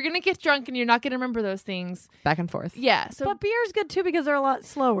 keep, because you're going to get drunk and you're not going to remember those things. Back and forth. Yeah. So But beer's good too because they're a lot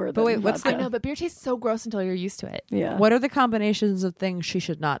slower. But wait, than what's vodka. I know, but beer tastes so gross until you're used to it. Yeah. What are the combinations of things she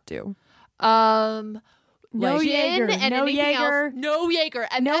should not do? No Gin Jaeger, and no anything Jaeger. else. No Jaeger.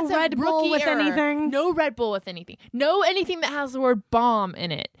 And No that's a Red Bull rookie with error. anything. No Red Bull with anything. No anything that has the word bomb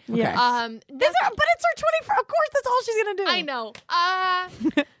in it. Yes. Um, But it's her 21st. Of course, that's all she's gonna do. I know.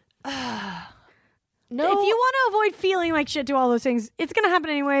 No. If you want to avoid feeling like shit, do all those things. It's gonna happen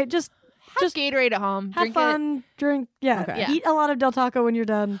anyway. Just have Gatorade at home. have Drink fun. Drink. Yeah. Okay. Yeah. Eat a lot of Del Taco when you're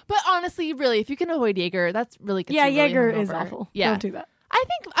done. But honestly, really, if you can avoid Jaeger, that's really good. Yeah, Jaeger is awful. Yeah. Don't do that. I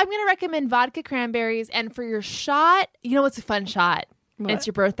think I'm going to recommend vodka cranberries. And for your shot, you know what's a fun shot? What? It's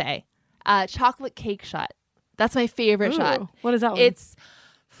your birthday. Chocolate cake shot. That's my favorite shot. Ooh, what is that one? It's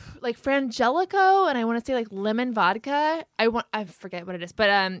like Frangelico, and I want to say like lemon vodka. I forget what it is,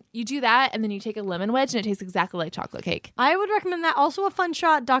 but you do that, and then you take a lemon wedge, and it tastes exactly like chocolate cake. I would recommend that. Also, a fun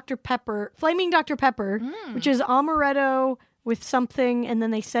shot, Dr. Pepper, Flaming Dr. Pepper, which is amaretto with something, and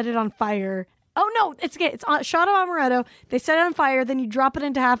then they set it on fire. Oh no, it's a shot of amaretto. They set it on fire, then you drop it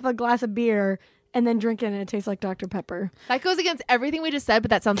into half a glass of beer, and then drink it, and it tastes like Dr. Pepper. That goes against everything we just said, but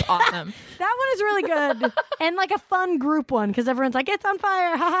that sounds awesome. That one is really good, and like a fun group one because everyone's like, "It's on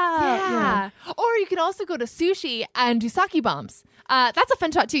fire!" Ha ha. Yeah. Or you can also go to sushi and do sake bombs. That's a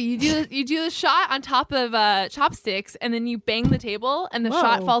fun shot too. You do the shot on top of chopsticks, and then you bang the table, and the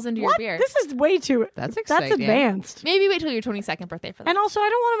shot Whoa. falls into your What? beer. This is way too. That's That's exciting. advanced. Maybe wait till your 22nd birthday for that. And also, I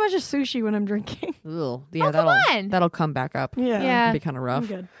don't want a bunch of sushi when I'm drinking. Ugh. Yeah, Oh, come on. that'll come back up. Yeah. It'd be kind of I'm rough.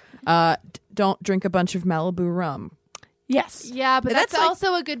 good. Don't drink a bunch of Malibu rum. Yes. Yeah, but That's that's like-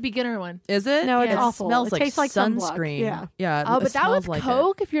 also a good beginner one. Is it? No, it's It awful. Smells It like tastes like sunblock. sunscreen. Yeah. Yeah. Oh, it but that smells was like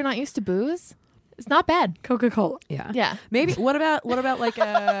Coke. If you're not used to booze, it's not bad. Coca-Cola. It. Yeah. Yeah. Maybe. What about like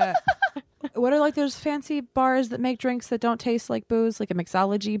what are like those fancy bars that make drinks that don't taste like booze, like a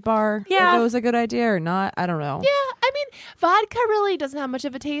mixology bar? Yeah. Are those a good idea or not? I don't know. Yeah, I mean, vodka really doesn't have much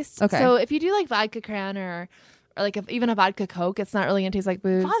of a taste. Okay. So if you do like vodka cran or like even a vodka Coke, it's not really gonna taste like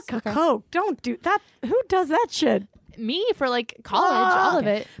booze. Vodka Coke. Don't do that. Who does that shit? Me for like college, all of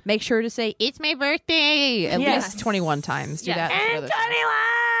it. Make sure to say it's my birthday at Yes. least 21 times. Do Yes. that.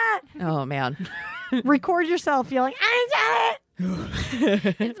 for And the- Oh man. record yourself yelling, "I did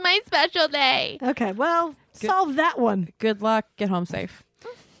it!" It's my special day. Okay, well, solve that one. Good luck. Get home safe.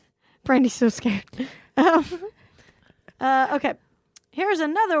 Brandy's so scared. Okay, here's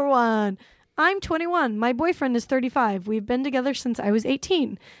another one. I'm 21. My boyfriend is 35. We've been together since I was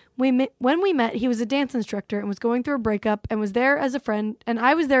 18. When we met, he was a dance instructor and was going through a breakup and was there as a friend, and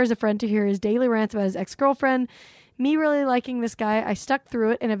I was there as a friend to hear his daily rants about his ex-girlfriend. Me really liking this guy, I stuck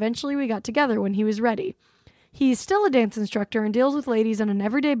through it, and eventually we got together when he was ready. He is still a dance instructor and deals with ladies on an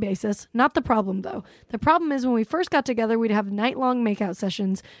everyday basis. Not the problem, though. The problem is when we first got together, we'd have night-long makeout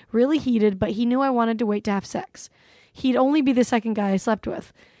sessions, really heated, but he knew I wanted to wait to have sex. He'd only be the second guy I slept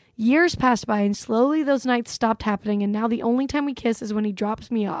with. Years passed by, and slowly those nights stopped happening, and now the only time we kiss is when he drops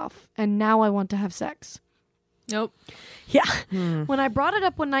me off, and now I want to have sex. Nope. Yeah. When I brought it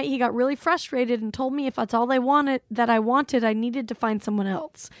up one night, he got really frustrated and told me if that's all I wanted, I needed to find someone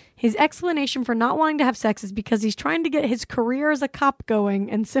else. His explanation for not wanting to have sex is because he's trying to get his career as a cop going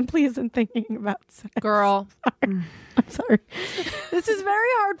and simply isn't thinking about sex. Girl. I'm sorry. This is very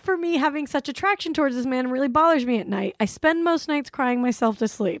hard for me. Having such attraction towards this man really bothers me at night. I spend most nights crying myself to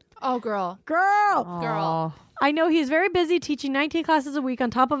sleep. Oh, girl. Girl! Girl. I know he is very busy teaching 19 classes a week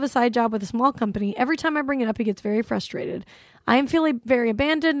on top of a side job with a small company. Every time I bring it up, he gets very frustrated. I am feeling very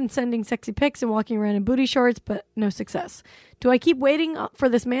abandoned and sending sexy pics and walking around in booty shorts, but no success. Do I keep waiting for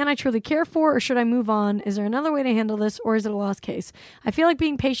this man I truly care for, or should I move on? Is there another way to handle this, or is it a lost case? I feel like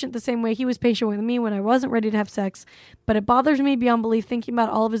being patient the same way he was patient with me when I wasn't ready to have sex, but it bothers me beyond belief thinking about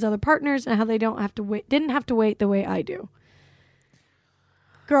all of his other partners and how they didn't have to wait the way I do.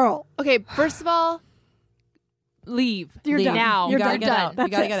 Girl, Okay, first of all, leave. You're Leave. done. Now. You You're gotta done. get out. That's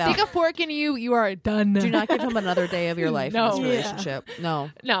You gotta it. get out. Stick a fork in you. You are done. Do not give him another day of your life No. in this Yeah. relationship. No.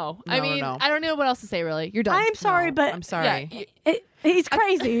 No. I No, mean, no. I don't know what else to say, really. You're done. I'm sorry, No, but I'm sorry. Yeah. he's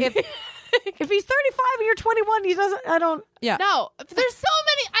crazy. If he's 35 and you're 21, he doesn't. I don't. Yeah. No, there's so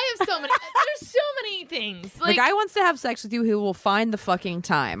many. I have so many. There's so many things. The guy wants to have sex with you who will find the fucking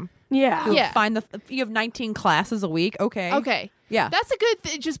time. Yeah. Who'll Yeah. find you have 19 classes a week. Okay. Okay. Yeah. That's a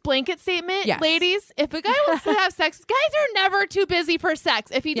good just blanket statement, Yes. ladies. If a guy wants to have sex, guys are never too busy for sex.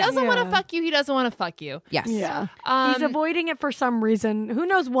 If he doesn't want to Yeah. fuck you, he doesn't want to fuck you. Yes. Yeah. Um, He's avoiding it for some reason. Who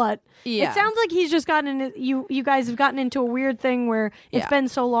knows what? Yeah. It sounds like he's just gotten in. You guys have gotten into a weird thing where it's Yeah. been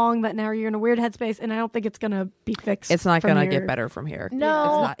so long that now you're in a weird headspace, and I don't think it's gonna be fixed. It's not from going to here. get better from here. No.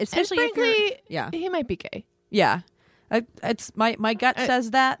 It's not. Especially and if you're. frankly, Yeah. he might be gay. Yeah. It's my gut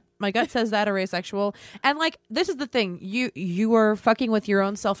says that. My gut says that, or asexual. And like, this is the thing. You are fucking with your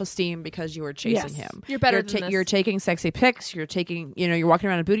own self-esteem because you are chasing Yes. him. You're better than this. You're taking sexy pics. You're taking, you're walking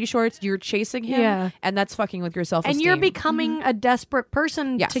around in booty shorts. You're chasing him. Yeah. And that's fucking with your self-esteem. And you're becoming a desperate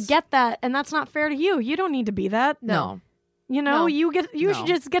person Yes. to get that, and that's not fair to you. You don't need to be that. No. You know, No. you No. should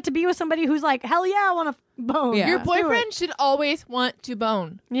just get to be with somebody who's like, hell yeah, I want to bone. Yeah. Your Let's do it. boyfriend should always want to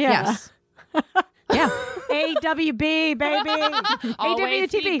bone. Yeah. Yes. Yeah. AWB, baby. Always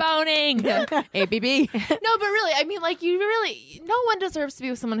AWTP. be boning. no, ABB. but really, I mean, like, no one deserves to be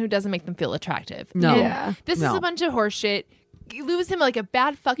with someone who doesn't make them feel attractive. No. And Yeah. this is No. a bunch of horse shit. You lose him like a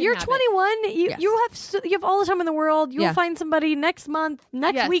bad fucking You're habit. 21. You Yes. you have all the time in the world. You'll Yeah. find somebody next month,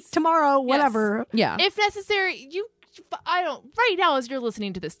 next Yes. week, tomorrow, whatever. Yeah. If necessary, I don't. Right now, as you're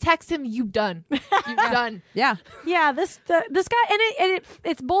listening to this, text him. You done. You done. Yeah. Yeah, this guy, and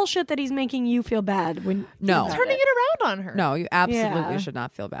it's bullshit that he's making you feel bad when No. he's Turning it around on her. No, you absolutely Yeah. should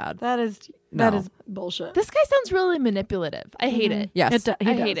not feel bad. That is No. bullshit. This guy sounds really manipulative. I hate it. Yes. He I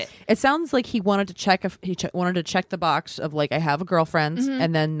does. hate it. It sounds like he wanted to check if wanted to check the box of like, I have a girlfriend,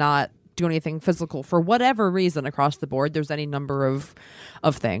 and then not do anything physical for whatever reason across the board. There's any number of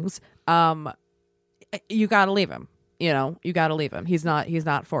things. You got to leave him. You got to leave him. He's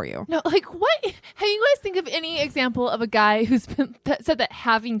not for you. No, like what? Have you guys think of any example of a guy who's said that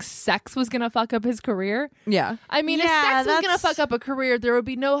having sex was gonna fuck up his career? Yeah. I mean, Yeah, if sex was gonna that's- fuck up a career, there would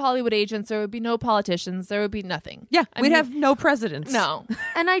be no Hollywood agents, there would be no politicians, there would be nothing. Yeah. I We'd mean, have no presidents. no.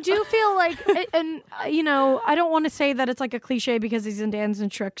 And I do feel like, I don't want to say that it's like a cliche because he's a dance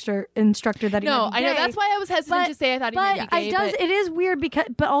instructor that he No, might be I know gay. that's why I was hesitant to say I thought he might be gay. it is weird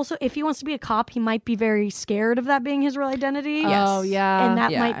but also if he wants to be a cop, he might be very scared of that being his real identity. Yes. Oh yeah, And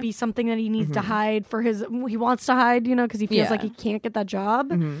that Yeah. might be something that he needs to hide he wants to hide, because he feels Yeah. like he can't get that job.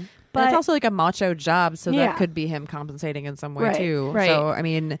 But But it's also like a macho job, so Yeah. that could be him compensating in some way Right, too. right. So I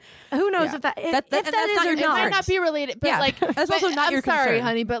mean, who knows Yeah. if that and is that's not or your it might concern. not be related, but Yeah, like that's also but not I'm your sorry, concern.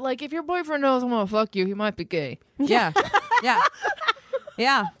 honey, but like if your boyfriend knows I'm gonna fuck you, he might be gay. yeah, yeah,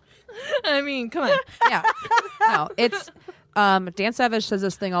 yeah, I mean, come on. yeah. No, it's Dan Savage says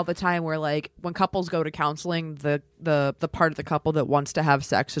this thing all the time where like when couples go to counseling, the part of the couple that wants to have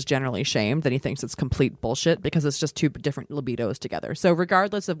sex is generally shamed, and he thinks it's complete bullshit because it's just two different libidos together. So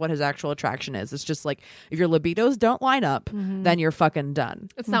regardless of what his actual attraction is, it's just like if your libidos don't line up, then you're fucking done.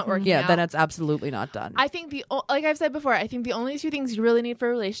 It's not working. Yeah, out. then it's absolutely not done. I think like I've said before, I think the only two things you really need for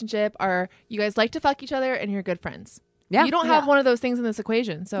a relationship are you guys like to fuck each other and you're good friends. Yeah. You don't have one of those things in this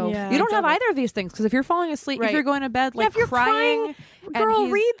equation. So Yeah. You don't it's have over. either of these things because if you're falling asleep, if Right. you're going to bed, like if you're crying, and girl,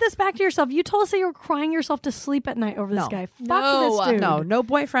 he's- read this back to yourself. You told us that you were crying yourself to sleep at night over this No. guy. Fuck No. this dude. No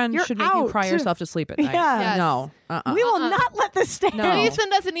boyfriend You're should make you out. cry yourself to sleep at night. Yeah. Yes. No. We will not let this stand. No. Please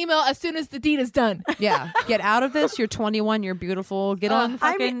send us an email as soon as the deed is done. Yeah. Get out of this. You're 21. You're beautiful. Get on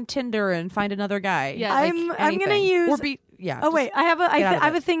fucking Tinder and find another guy. Yes. Like, I'm gonna anything. use- Or be, yeah. Oh wait, I have get out of I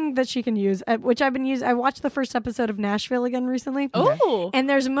have it. a thing that she can use, which I've been using. I watched the first episode of Nashville again recently. Oh. And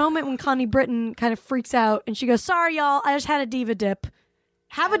there's a moment when Connie Britton kind of freaks out and she goes, "Sorry, y'all, I just had a diva dip."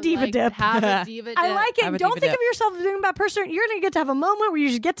 Have a diva dip. Have a diva dip. I like Have it. a Don't diva think dip. of yourself as being a bad person. You're gonna get to have a moment where you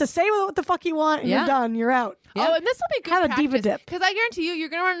just get to say what the fuck you want, and Yeah. you're done. You're out. Yeah. Oh, and this will be good Have a diva practice, dip. because I guarantee you're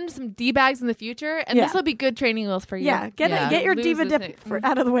going to run into some D-bags in the future, and Yeah. this will be good training wheels for you. Yeah, get Yeah. get your Lose diva this dip thing.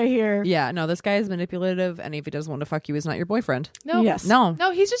 out of the way here. Yeah. No, this guy is manipulative, and if he doesn't want to fuck you, he's not your boyfriend. No. Yes. No.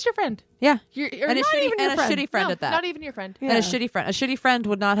 No, he's just your friend. Yeah. You're And a not shitty even your and a friend. shitty friend No, at that. Not even your friend. Yeah. And a shitty friend. A shitty friend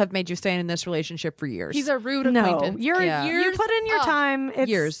would not have made you stay in this relationship for years. He's a rude No, acquaintance. you're Yeah. you put in your Oh. time. It's,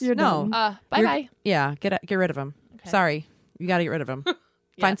 Years. You're No. done. Bye-bye. Yeah. Get rid of him. Okay. Sorry. You got to get rid of him.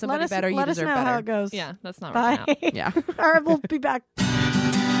 Find somebody let us better. You let us deserve know better. how it goes. Yeah, that's not Bye. working out. Yeah. All right, we'll be back.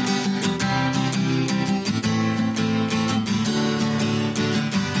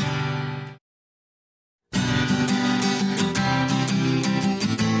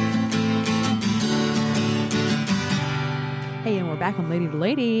 Hey, and we're back on Lady to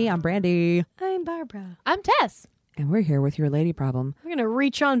Lady. I'm Brandy. I'm Barbara. I'm Tess. And we're here with your lady problem. We're gonna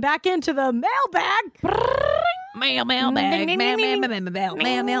reach on back into the mailbag. Mailbag.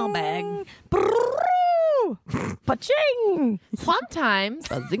 Paching. Sometimes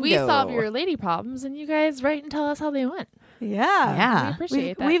we Bazingo. solve your lady problems and you guys write and tell us how they went. Yeah. We Yeah.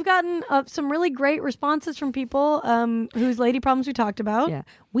 appreciate that. We've gotten some really great responses from people whose lady problems we talked about. Yeah.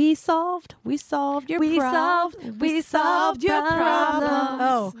 We solved your problem. We solved your problem.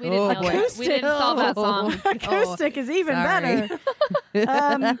 Oh, we didn't, know it. We didn't solve that song. acoustic is even sorry.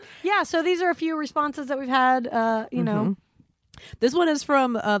 better. Yeah, so these are a few responses that we've had. You know, This one is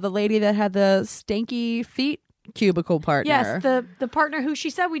from the lady that had the stanky feet cubicle partner. yes, the partner who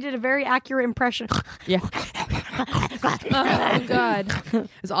she said we did a very accurate impression. Yeah. Oh, God.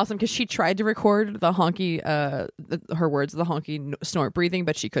 It's awesome because she tried to record the honky, her words, the honky snort breathing,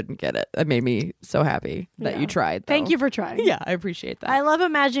 but she couldn't get it. That made me so happy that you tried. Thank though. you for trying. Yeah, I appreciate that. I love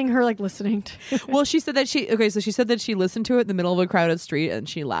imagining her like listening to. Well, she said that she said that she listened to it in the middle of a crowded street and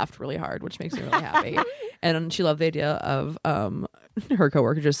she laughed really hard, which makes me really happy. And she loved the idea of her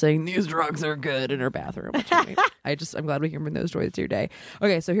coworker just saying these drugs are good in her bathroom. Which I'm glad we can bring those joys to your day.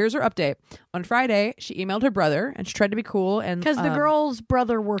 Okay, so here's her update. On Friday, she emailed her brother and she tried to be cool and Because the girl's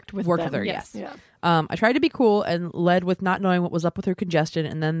brother worked with them. her. Yes. Yes. Yeah. I tried to be cool and led with not knowing what was up with her congestion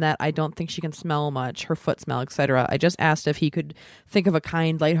and then that I don't think she can smell much, her foot smell, etc. I just asked if he could think of a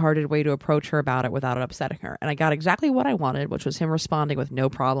kind, lighthearted way to approach her about it without it upsetting her. And I got exactly what I wanted, which was him responding with no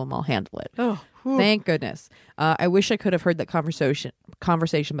problem, I'll handle it. Oh, Thank goodness. I wish I could have heard that conversation,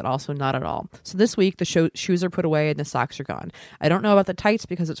 but also not at all. So this week, the shoes are put away and the socks are gone. I don't know about the tights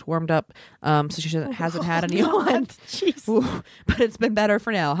because it's warmed up, so she hasn't had any on. Jeez. Ooh, but it's been better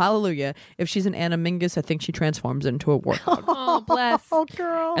for now. Hallelujah. If she's an animingus, I think she transforms into a warthog. Oh, bless. Oh,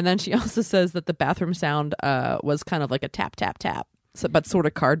 girl. And then she also says that the bathroom sound was kind of like a tap, tap, tap. So, but sort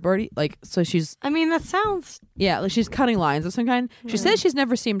of cardboardy. Like, so she's, I mean, that sounds. yeah, like she's cutting lines of some kind. She says she's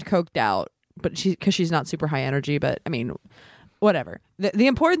never seemed coked out, but because she's not super high energy. But I mean, whatever. The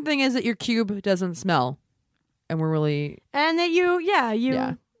important thing is that your cube doesn't smell. And we're really, And that you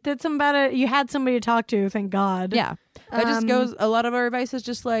did something about it. You had somebody to talk to, thank God. yeah. That just goes, a lot of our advice is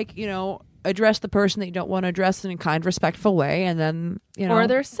just like, address the person that you don't want to address in a kind, respectful way. And then, Or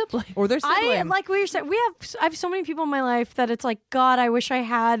their sibling. Or their sibling. I like what you're saying. I have so many people in my life that it's like, God, I wish I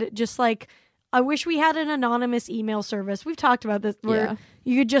had just like, I wish we had an anonymous email service. We've talked about this where Yeah.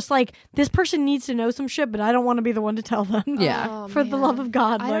 you could just like, this person needs to know some shit, but I don't want to be the one to tell them. Yeah. Oh, For the man. love of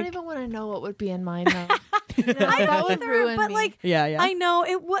God. I like, don't even want to know what would be in mine, though. I that would either, ruin but me. like, Yeah, yeah. I know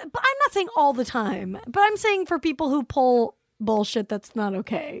it would, but I'm not saying all the time, but I'm saying for people who pull bullshit that's not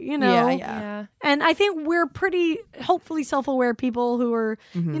okay, Yeah. Yeah. And I think we're pretty, hopefully, self-aware people who are,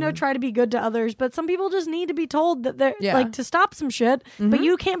 try to be good to others. But some people just need to be told that they're Yeah. like to stop some shit. But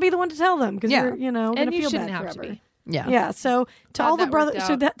you can't be the one to tell them because Yeah. you're, gonna And you feel shouldn't bad have forever. to be. Yeah. Yeah. So to Glad all the that brothers,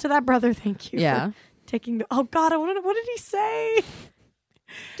 worked to that brother, thank you. Yeah. For taking the. Oh God, I want to. What did he say?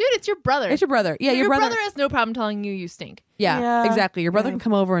 Dude, it's your brother. It's your brother. Yeah, your brother has no problem telling you stink. Yeah, Yeah. exactly. Your brother Yeah. can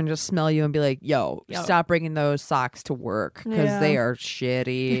come over and just smell you and be like, yo. Stop bringing those socks to work because Yeah. they are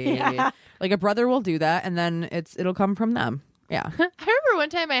shitty. Yeah. Like a brother will do that and then it'll come from them. Yeah. I remember one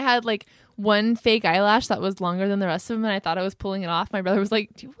time I had like one fake eyelash that was longer than the rest of them, and I thought I was pulling it off. My brother was like,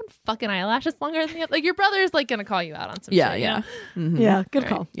 "Do you want fucking eyelashes longer than the other?" Like your brother's like gonna call you out on some Yeah, shit. you yeah. know? Mhm. Yeah. Good Right.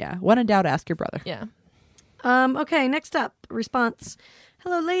 call. Yeah. When in doubt, ask your brother. Yeah. Okay, next up, response.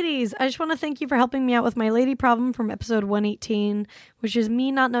 Hello, ladies. I just want to thank you for helping me out with my lady problem from episode 118, which is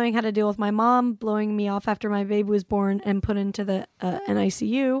me not knowing how to deal with my mom blowing me off after my baby was born and put into the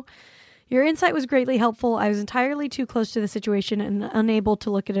NICU. Your insight was greatly helpful. I was entirely too close to the situation and unable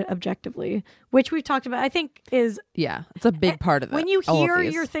to look at it objectively, which we've talked about, I think is... Yeah. It's a big part of it. When you all of hear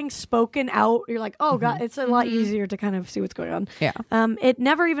these. your thing spoken out, you're like, oh, God, it's a lot easier to kind of see what's going on. Yeah. It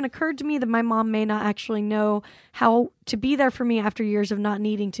never even occurred to me that my mom may not actually know how to be there for me after years of not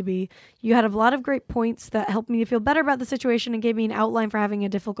needing to be. You had a lot of great points that helped me to feel better about the situation and gave me an outline for having a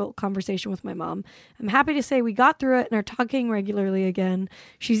difficult conversation with my mom. I'm happy to say we got through it and are talking regularly again.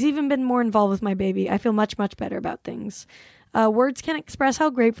 She's even been more involved with my baby. I feel much, much better about things. Words can't express how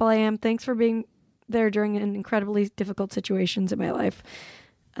grateful I am. Thanks for being there during an incredibly difficult situations in my life.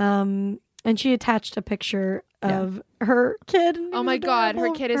 And she attached a picture of her kid. Oh my God,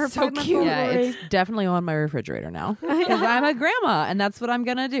 her kid is so 5-month-old cute. Yeah, boy. it's definitely on my refrigerator now because I'm a grandma and that's what I'm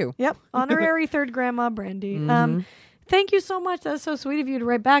going to do. Yep. Honorary third grandma Brandy. Thank you so much. That's so sweet of you to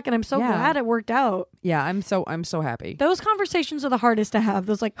write back. And I'm so Yeah. glad it worked out. Yeah, I'm so happy. Those conversations are the hardest to have.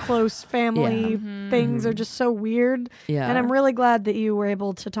 Those like close family things are just so weird. Yeah. And I'm really glad that you were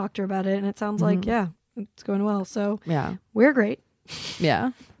able to talk to her about it. And it sounds like, yeah, it's going well. So Yeah. we're great.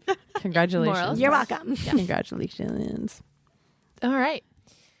 Yeah. Congratulations. Morals? You're welcome. Congratulations. All right.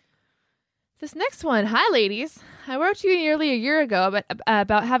 This next one. Hi, ladies. I wrote to you nearly a year ago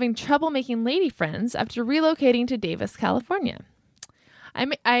about having trouble making lady friends after relocating to Davis, California.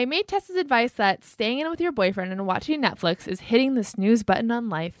 I made Tessa's advice that staying in with your boyfriend and watching Netflix is hitting the snooze button on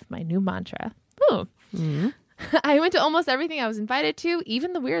life, my new mantra. Ooh. Mm-hmm. I went to almost everything I was invited to,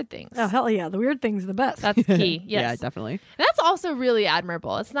 even the weird things. Oh, hell yeah. The weird thing's the best. That's key. Yes. Yeah, definitely. And that's also really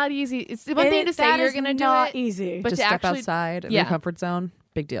admirable. It's not easy. It's one thing to say you're going to do it. Not easy. But just to step actually, outside of your comfort zone.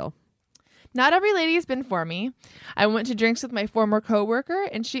 Big deal. Not every lady has been for me. I went to drinks with my former coworker,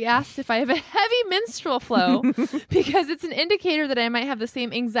 and she asked if I have a heavy menstrual flow because it's an indicator that I might have the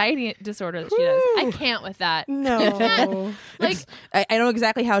same anxiety disorder that she does. I can't with that. No. Like, I know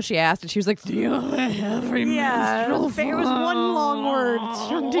exactly how she asked, and she was like, "Do you have a menstrual it was one long word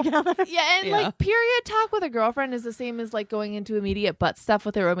strung together. yeah, and like period talk with a girlfriend is the same as like going into immediate butt stuff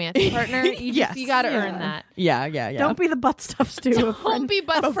with a romantic partner. You got to earn that. Yeah. Don't be the butt stuff stew. Don't be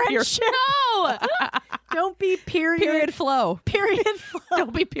butt friendship. No. Don't be period flow. Period flow.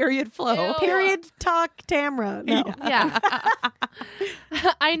 Don't be period flow. Ew. Period talk Tamra. No. Yeah.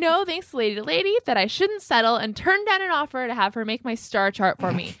 I know, thanks lady to lady, that I shouldn't settle and turn down an offer to have her make my star chart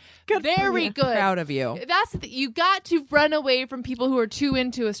for me. Very good. Proud of you. You got to run away from people who are too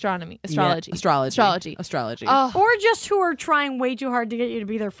into astrology. Astrology. Oh. Or just who are trying way too hard to get you to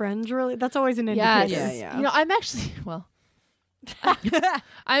be their friends. Really, that's always an indicator. Yes. Yeah. You know, I'm actually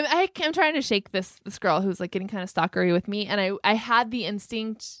I'm trying to shake this girl who's like getting kind of stalkery with me, and I had the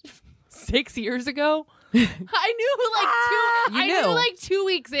instinct 6 years ago. I knew like 2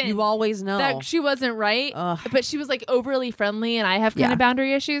 weeks in. You always know that she wasn't right. Ugh. But she was like overly friendly, and I have kind of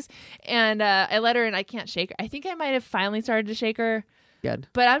boundary issues. And I let her, and I can't shake her. I think I might have finally started to shake her. Good.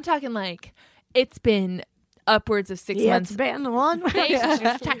 But I'm talking like it's been upwards of 6 months. It's been one. She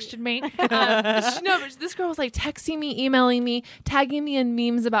just texted me. But this girl was like texting me, emailing me, tagging me in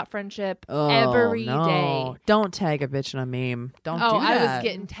memes about friendship every day. Don't tag a bitch in a meme. Don't do that. I was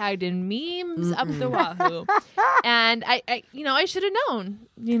getting tagged in memes up the wahoo. And I should have known,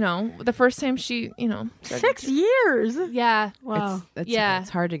 the first time she, 6 years. Yeah. Wow. It's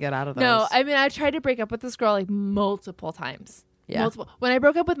hard to get out of those. No, I mean, I tried to break up with this girl like multiple times. Yeah. When I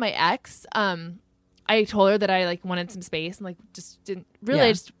broke up with my ex, I told her that I like wanted some space and like just didn't really.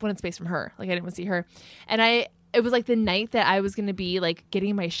 I just wanted space from her. Like I didn't want to see her, and it was like the night that I was gonna be like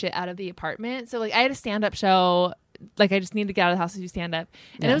getting my shit out of the apartment. So like I had a stand up show. Like I just needed to get out of the house to do stand up,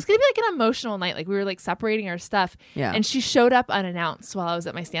 and it was gonna be like an emotional night. Like we were like separating our stuff. Yeah. And she showed up unannounced while I was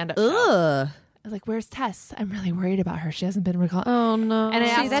at my stand up show. Ugh. I was like, "Where's Tess? I'm really worried about her. She hasn't been recalled." Oh no. And I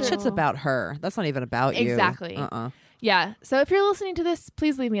See, asked that her- shit's about her. That's not even about you. Exactly. Yeah. So if you're listening to this,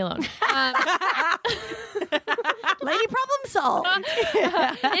 please leave me alone. Lady problem solved.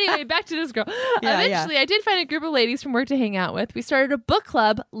 Anyway, back to this girl. Eventually, I did find a group of ladies from work to hang out with. We started a book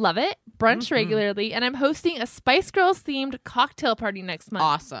club. Love it. Brunch regularly. And I'm hosting a Spice Girls themed cocktail party next month.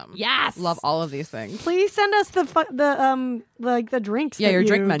 Awesome. Yes. Love all of these things. Please send us the drinks. Yeah, that your you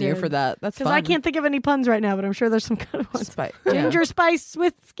drink menu did. for that. That's Because fun. I can't think of any puns right now, but I'm sure there's some good ones. Ginger spice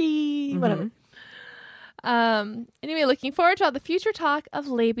whiskey, whatever. Anyway, looking forward to all the future talk of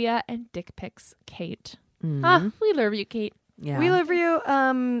labia and dick pics, Kate. We love you, Kate. Yeah. We live for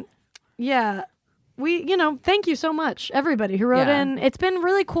you. Yeah. We, thank you so much, everybody who wrote in. It's been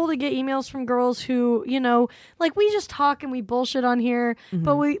really cool to get emails from girls who, like we just talk and we bullshit on here,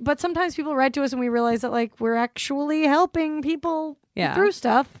 but sometimes people write to us and we realize that like we're actually helping people through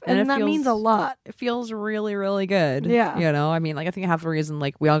stuff, and that means a lot. It feels really, really good. Yeah. I mean, like I think half the reason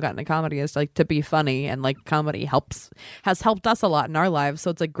like we all got into comedy is like to be funny, and like comedy has helped us a lot in our lives.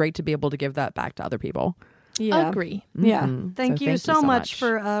 So it's like great to be able to give that back to other people. Yeah. Agree. Yeah. Mhm. Thank you so much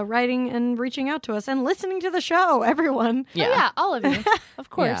for writing and reaching out to us and listening to the show, everyone. Yeah. Oh, yeah, all of you. Of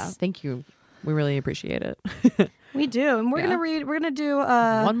course. Yeah, thank you. We really appreciate it. We do. And we're gonna do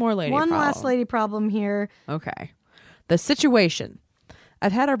one last lady problem here. Okay. The situation.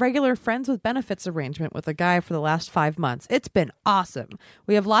 I've had a regular friends with benefits arrangement with a guy for the last 5 months. It's been awesome.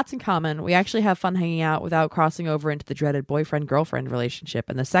 We have lots in common. We actually have fun hanging out without crossing over into the dreaded boyfriend-girlfriend relationship,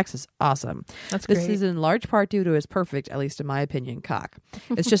 and the sex is awesome. That's This great. is in large part due to his perfect, at least in my opinion, cock.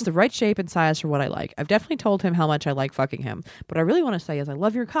 It's just the right shape and size for what I like. I've definitely told him how much I like fucking him. What I really want to say is I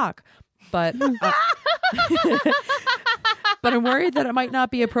love your cock, but... But I'm worried that it might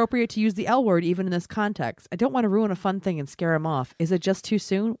not be appropriate to use the L word even in this context. I don't want to ruin a fun thing and scare him off. Is it just too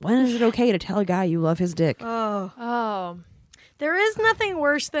soon? When is it okay to tell a guy you love his dick? Oh. Oh. There is nothing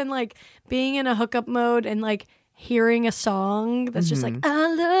worse than like being in a hookup mode and like hearing a song that's just like,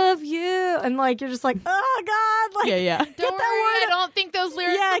 I love you. And like, you're just like, oh God. Like, Yeah. Don't worry, I don't think those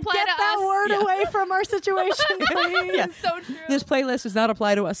lyrics apply get to that us. word away from our situation, please. Yeah. So true. This playlist does not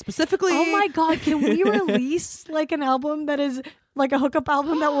apply to us specifically. Oh my God, can we release like an album that is like a hookup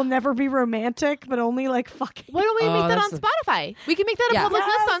album that will never be romantic, but only like fucking. Why don't we make that on that's Spotify? We can make that a Yeah. public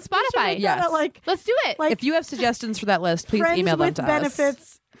list on Spotify. Yes. Like, Let's do it. like If you have suggestions for that list, please friends email them with to us.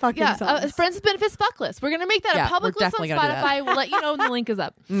 benefits. Fucking yeah, songs. Friends with Benefits fuck list. We're gonna make that Yeah, a public we're list on definitely gonna do that. Spotify. We'll let you know when the link is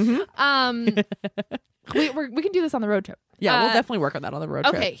up. We can do this on the road trip. Yeah, we'll definitely work on that on the road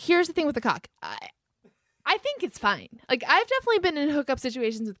trip. Okay, here's the thing with the cock. I think it's fine. Like, I've definitely been in hookup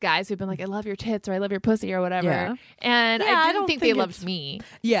situations with guys who've been like, I love your tits or I love your pussy or whatever. Yeah. And Yeah, I I didn't don't think think they loved it's- me.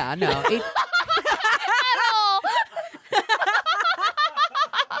 Yeah, no. At all.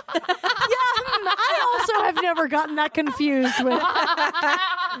 I also have never gotten that confused with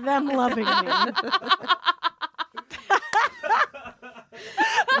them loving me.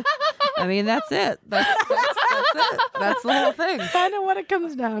 I mean, that's it. That's it. That's the whole thing. Kind of what it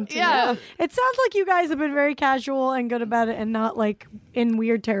comes down to. Yeah. It sounds like you guys have been very casual and good about it and not like in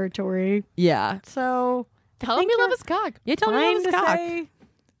weird territory. Yeah. So Tell him you love his cock. You tell me fine his to cock. say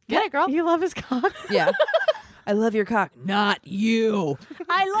Get it, girl. you love his cock. Yeah. I love your cock. Not you.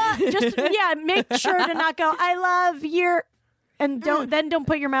 I love just make sure to not go, I love your and don't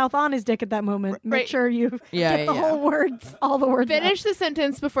put your mouth on his dick at that moment. Make Right. sure you Yeah, get the yeah. whole words, all the words. Finish the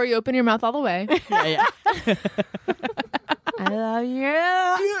sentence before you open your mouth all the way. Yeah, yeah. I love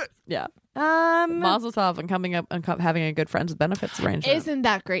you. Yeah. Mazel tov and coming up and having a good friends with benefits arrangement. Isn't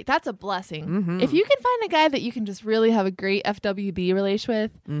that great? That's a blessing. Mhm. If you can find a guy that you can just really have a great FWB relation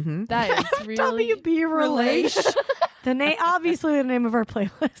with, that is really WB relation. Obviously the name of our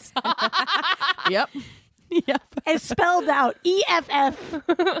playlist. Yep. Yep. It's spelled out EFF.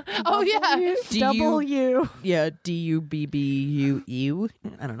 Oh yeah. W. Yeah. DUBBUU.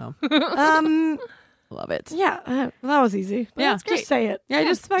 I don't know. Love it. Yeah, that was easy. Yeah. Let's just say it. Yeah,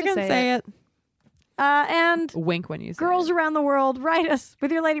 just fucking say it. And Wink when you say girls it. around the world, write us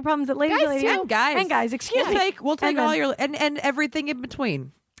with your lady problems at lady Guys, lady too. And guys. and guys. Excuse We'll me. take And all then- your and everything in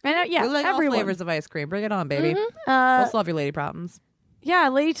between. And, yeah, We like everyone. all flavors of ice cream. Bring it on, baby. Uh, We'll solve your lady problems. yeah,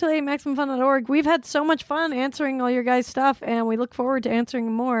 lady to lady MaximumFun.org. We've had so much fun answering all your guys' stuff, and we look forward to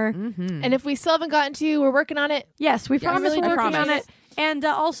answering more. And if we still haven't gotten to you, we're working on it. Yes, we promise really we're do working on promise. it. And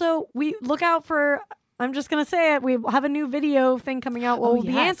also, we look out for. I'm just gonna say it. We have a new video thing coming out. Where we'll be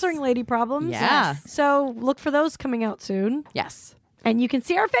yes. answering lady problems. Yeah. So look for those coming out soon, Yes. and you can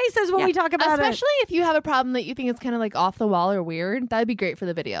see our faces when Yeah. we talk about Especially if you have a problem that you think is kind of like off the wall or weird. That'd be great for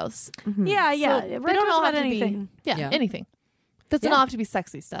the videos. it. Yeah, yeah. So We're they don't talking all about have to anything. be. Yeah, Yeah. anything. Doesn't Yeah. all have to be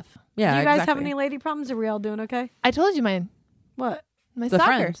sexy stuff. Yeah. Do you guys have exactly. any lady problems? Are we all doing okay? I told you mine. What? My The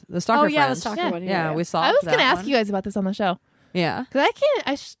stalker. friends. The stalker Oh yeah, the friends. stalker Yeah. one. Yeah, we solved I was that gonna ask one. you guys about this on the show Yeah. because I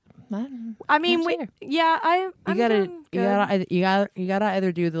can't. I mean, Can't yeah, I'm You gotta, doing you good. gotta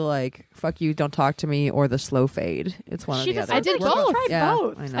either do the like "fuck you, don't talk to me" or the slow fade. It's one She or the just- other. I did We're gonna both. try Yeah,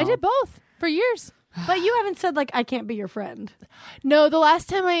 both. I know. I did both for years. But you haven't said like I can't be your friend. No, the last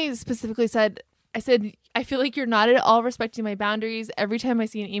time I specifically said, I feel like you're not at all respecting my boundaries. Every time I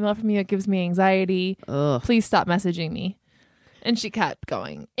see an email from you, it gives me anxiety. Ugh. Please stop messaging me. And she kept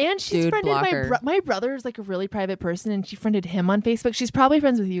going. And she's Dude, friended block her. my brother is like a really private person, and she friended him on Facebook. She's probably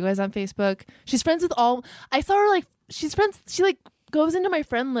friends with you guys on Facebook. She's friends with all. I saw her like she's friends. She like goes into my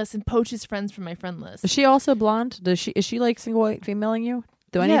friend list and poaches friends from my friend list. Is she also blonde? Is she like single white femaling you?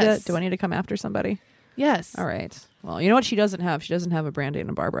 Do I Yes. need to come after somebody? Yes. All right. Well, you know what she doesn't have? She doesn't have a Brandy and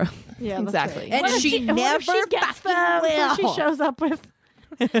a Barbara. Yeah, Exactly. And What if she what if never she gets fucking them? What if will. she shows up with.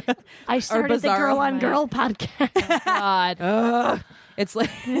 I started the Bizarro Girl on Night. Girl podcast. God. Ugh. It's like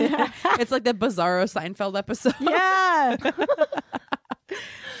it's like the Bizarro Seinfeld episode. Yeah.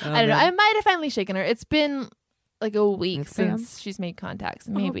 I don't know. I might have finally shaken her. It's been like a week It's since she's made contacts.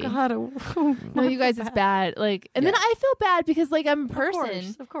 Maybe. Oh God. No, you guys, it's bad. Like, and then I feel bad because like I'm a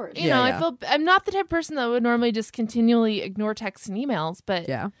person. Of course. You Yeah, know, yeah. I'm not the type of person that would normally just continually ignore texts and emails, but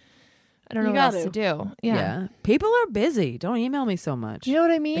Yeah. I don't know You what else got to to. do. Yeah. People are busy. Don't email me so much. Do you know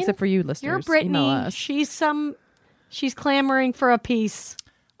what I mean? Except for you listeners. You're Email Brittany. us. She's clamoring for a piece.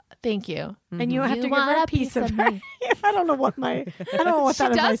 Thank you. And you have to give want her a piece of her. me. I don't know what She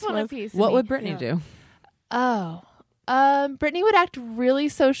that advice does want a was. piece. What of would me. Brittany do? Oh. Brittany would act really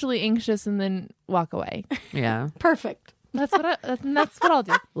socially anxious and then walk away. Yeah. Perfect. That's what that's what I'll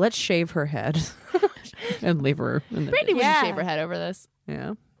do. Let's shave her head and leave her. In the Brittany wouldn't Yeah. shave her head over this.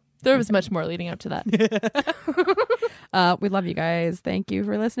 Yeah. There was much more leading up to that. We love you guys. Thank you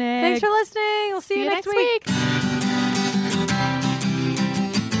for listening. Thanks for listening. We'll see you next week.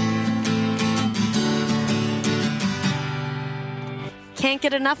 Can't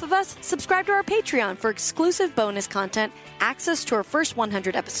get enough of us? Subscribe to our Patreon for exclusive bonus content, access to our first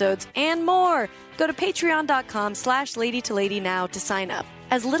 100 episodes, and more. Go to patreon.com/lady-to-lady now to sign up.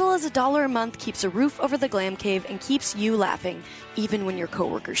 As little as $1 a month keeps a roof over the glam cave and keeps you laughing, even when your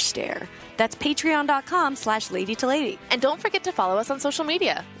coworkers stare. That's patreon.com/lady-to-lady. And don't forget to follow us on social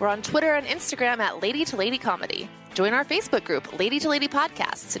media. We're on Twitter and Instagram at Lady to Lady Comedy. Join our Facebook group, Lady to Lady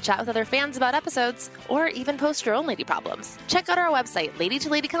Podcasts, to chat with other fans about episodes, or even post your own lady problems. Check out our website,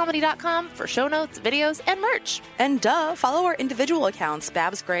 ladytoladycomedy.com, for show notes, videos, and merch. And follow our individual accounts,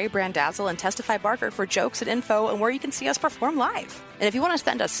 Babs Gray, Brandazzle, and Testify Barker, for jokes and info and where you can see us perform live. And if you want to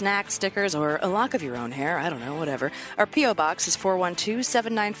send us snacks, stickers, or a lock of your own hair, I don't know, whatever, our P.O. Box is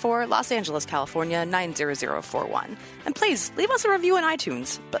 412-794, Los Angeles, California, 90041. And please, leave us a review on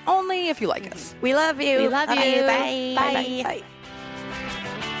iTunes, but only if you like us. We love you. We love you. Bye. Bye. Bye.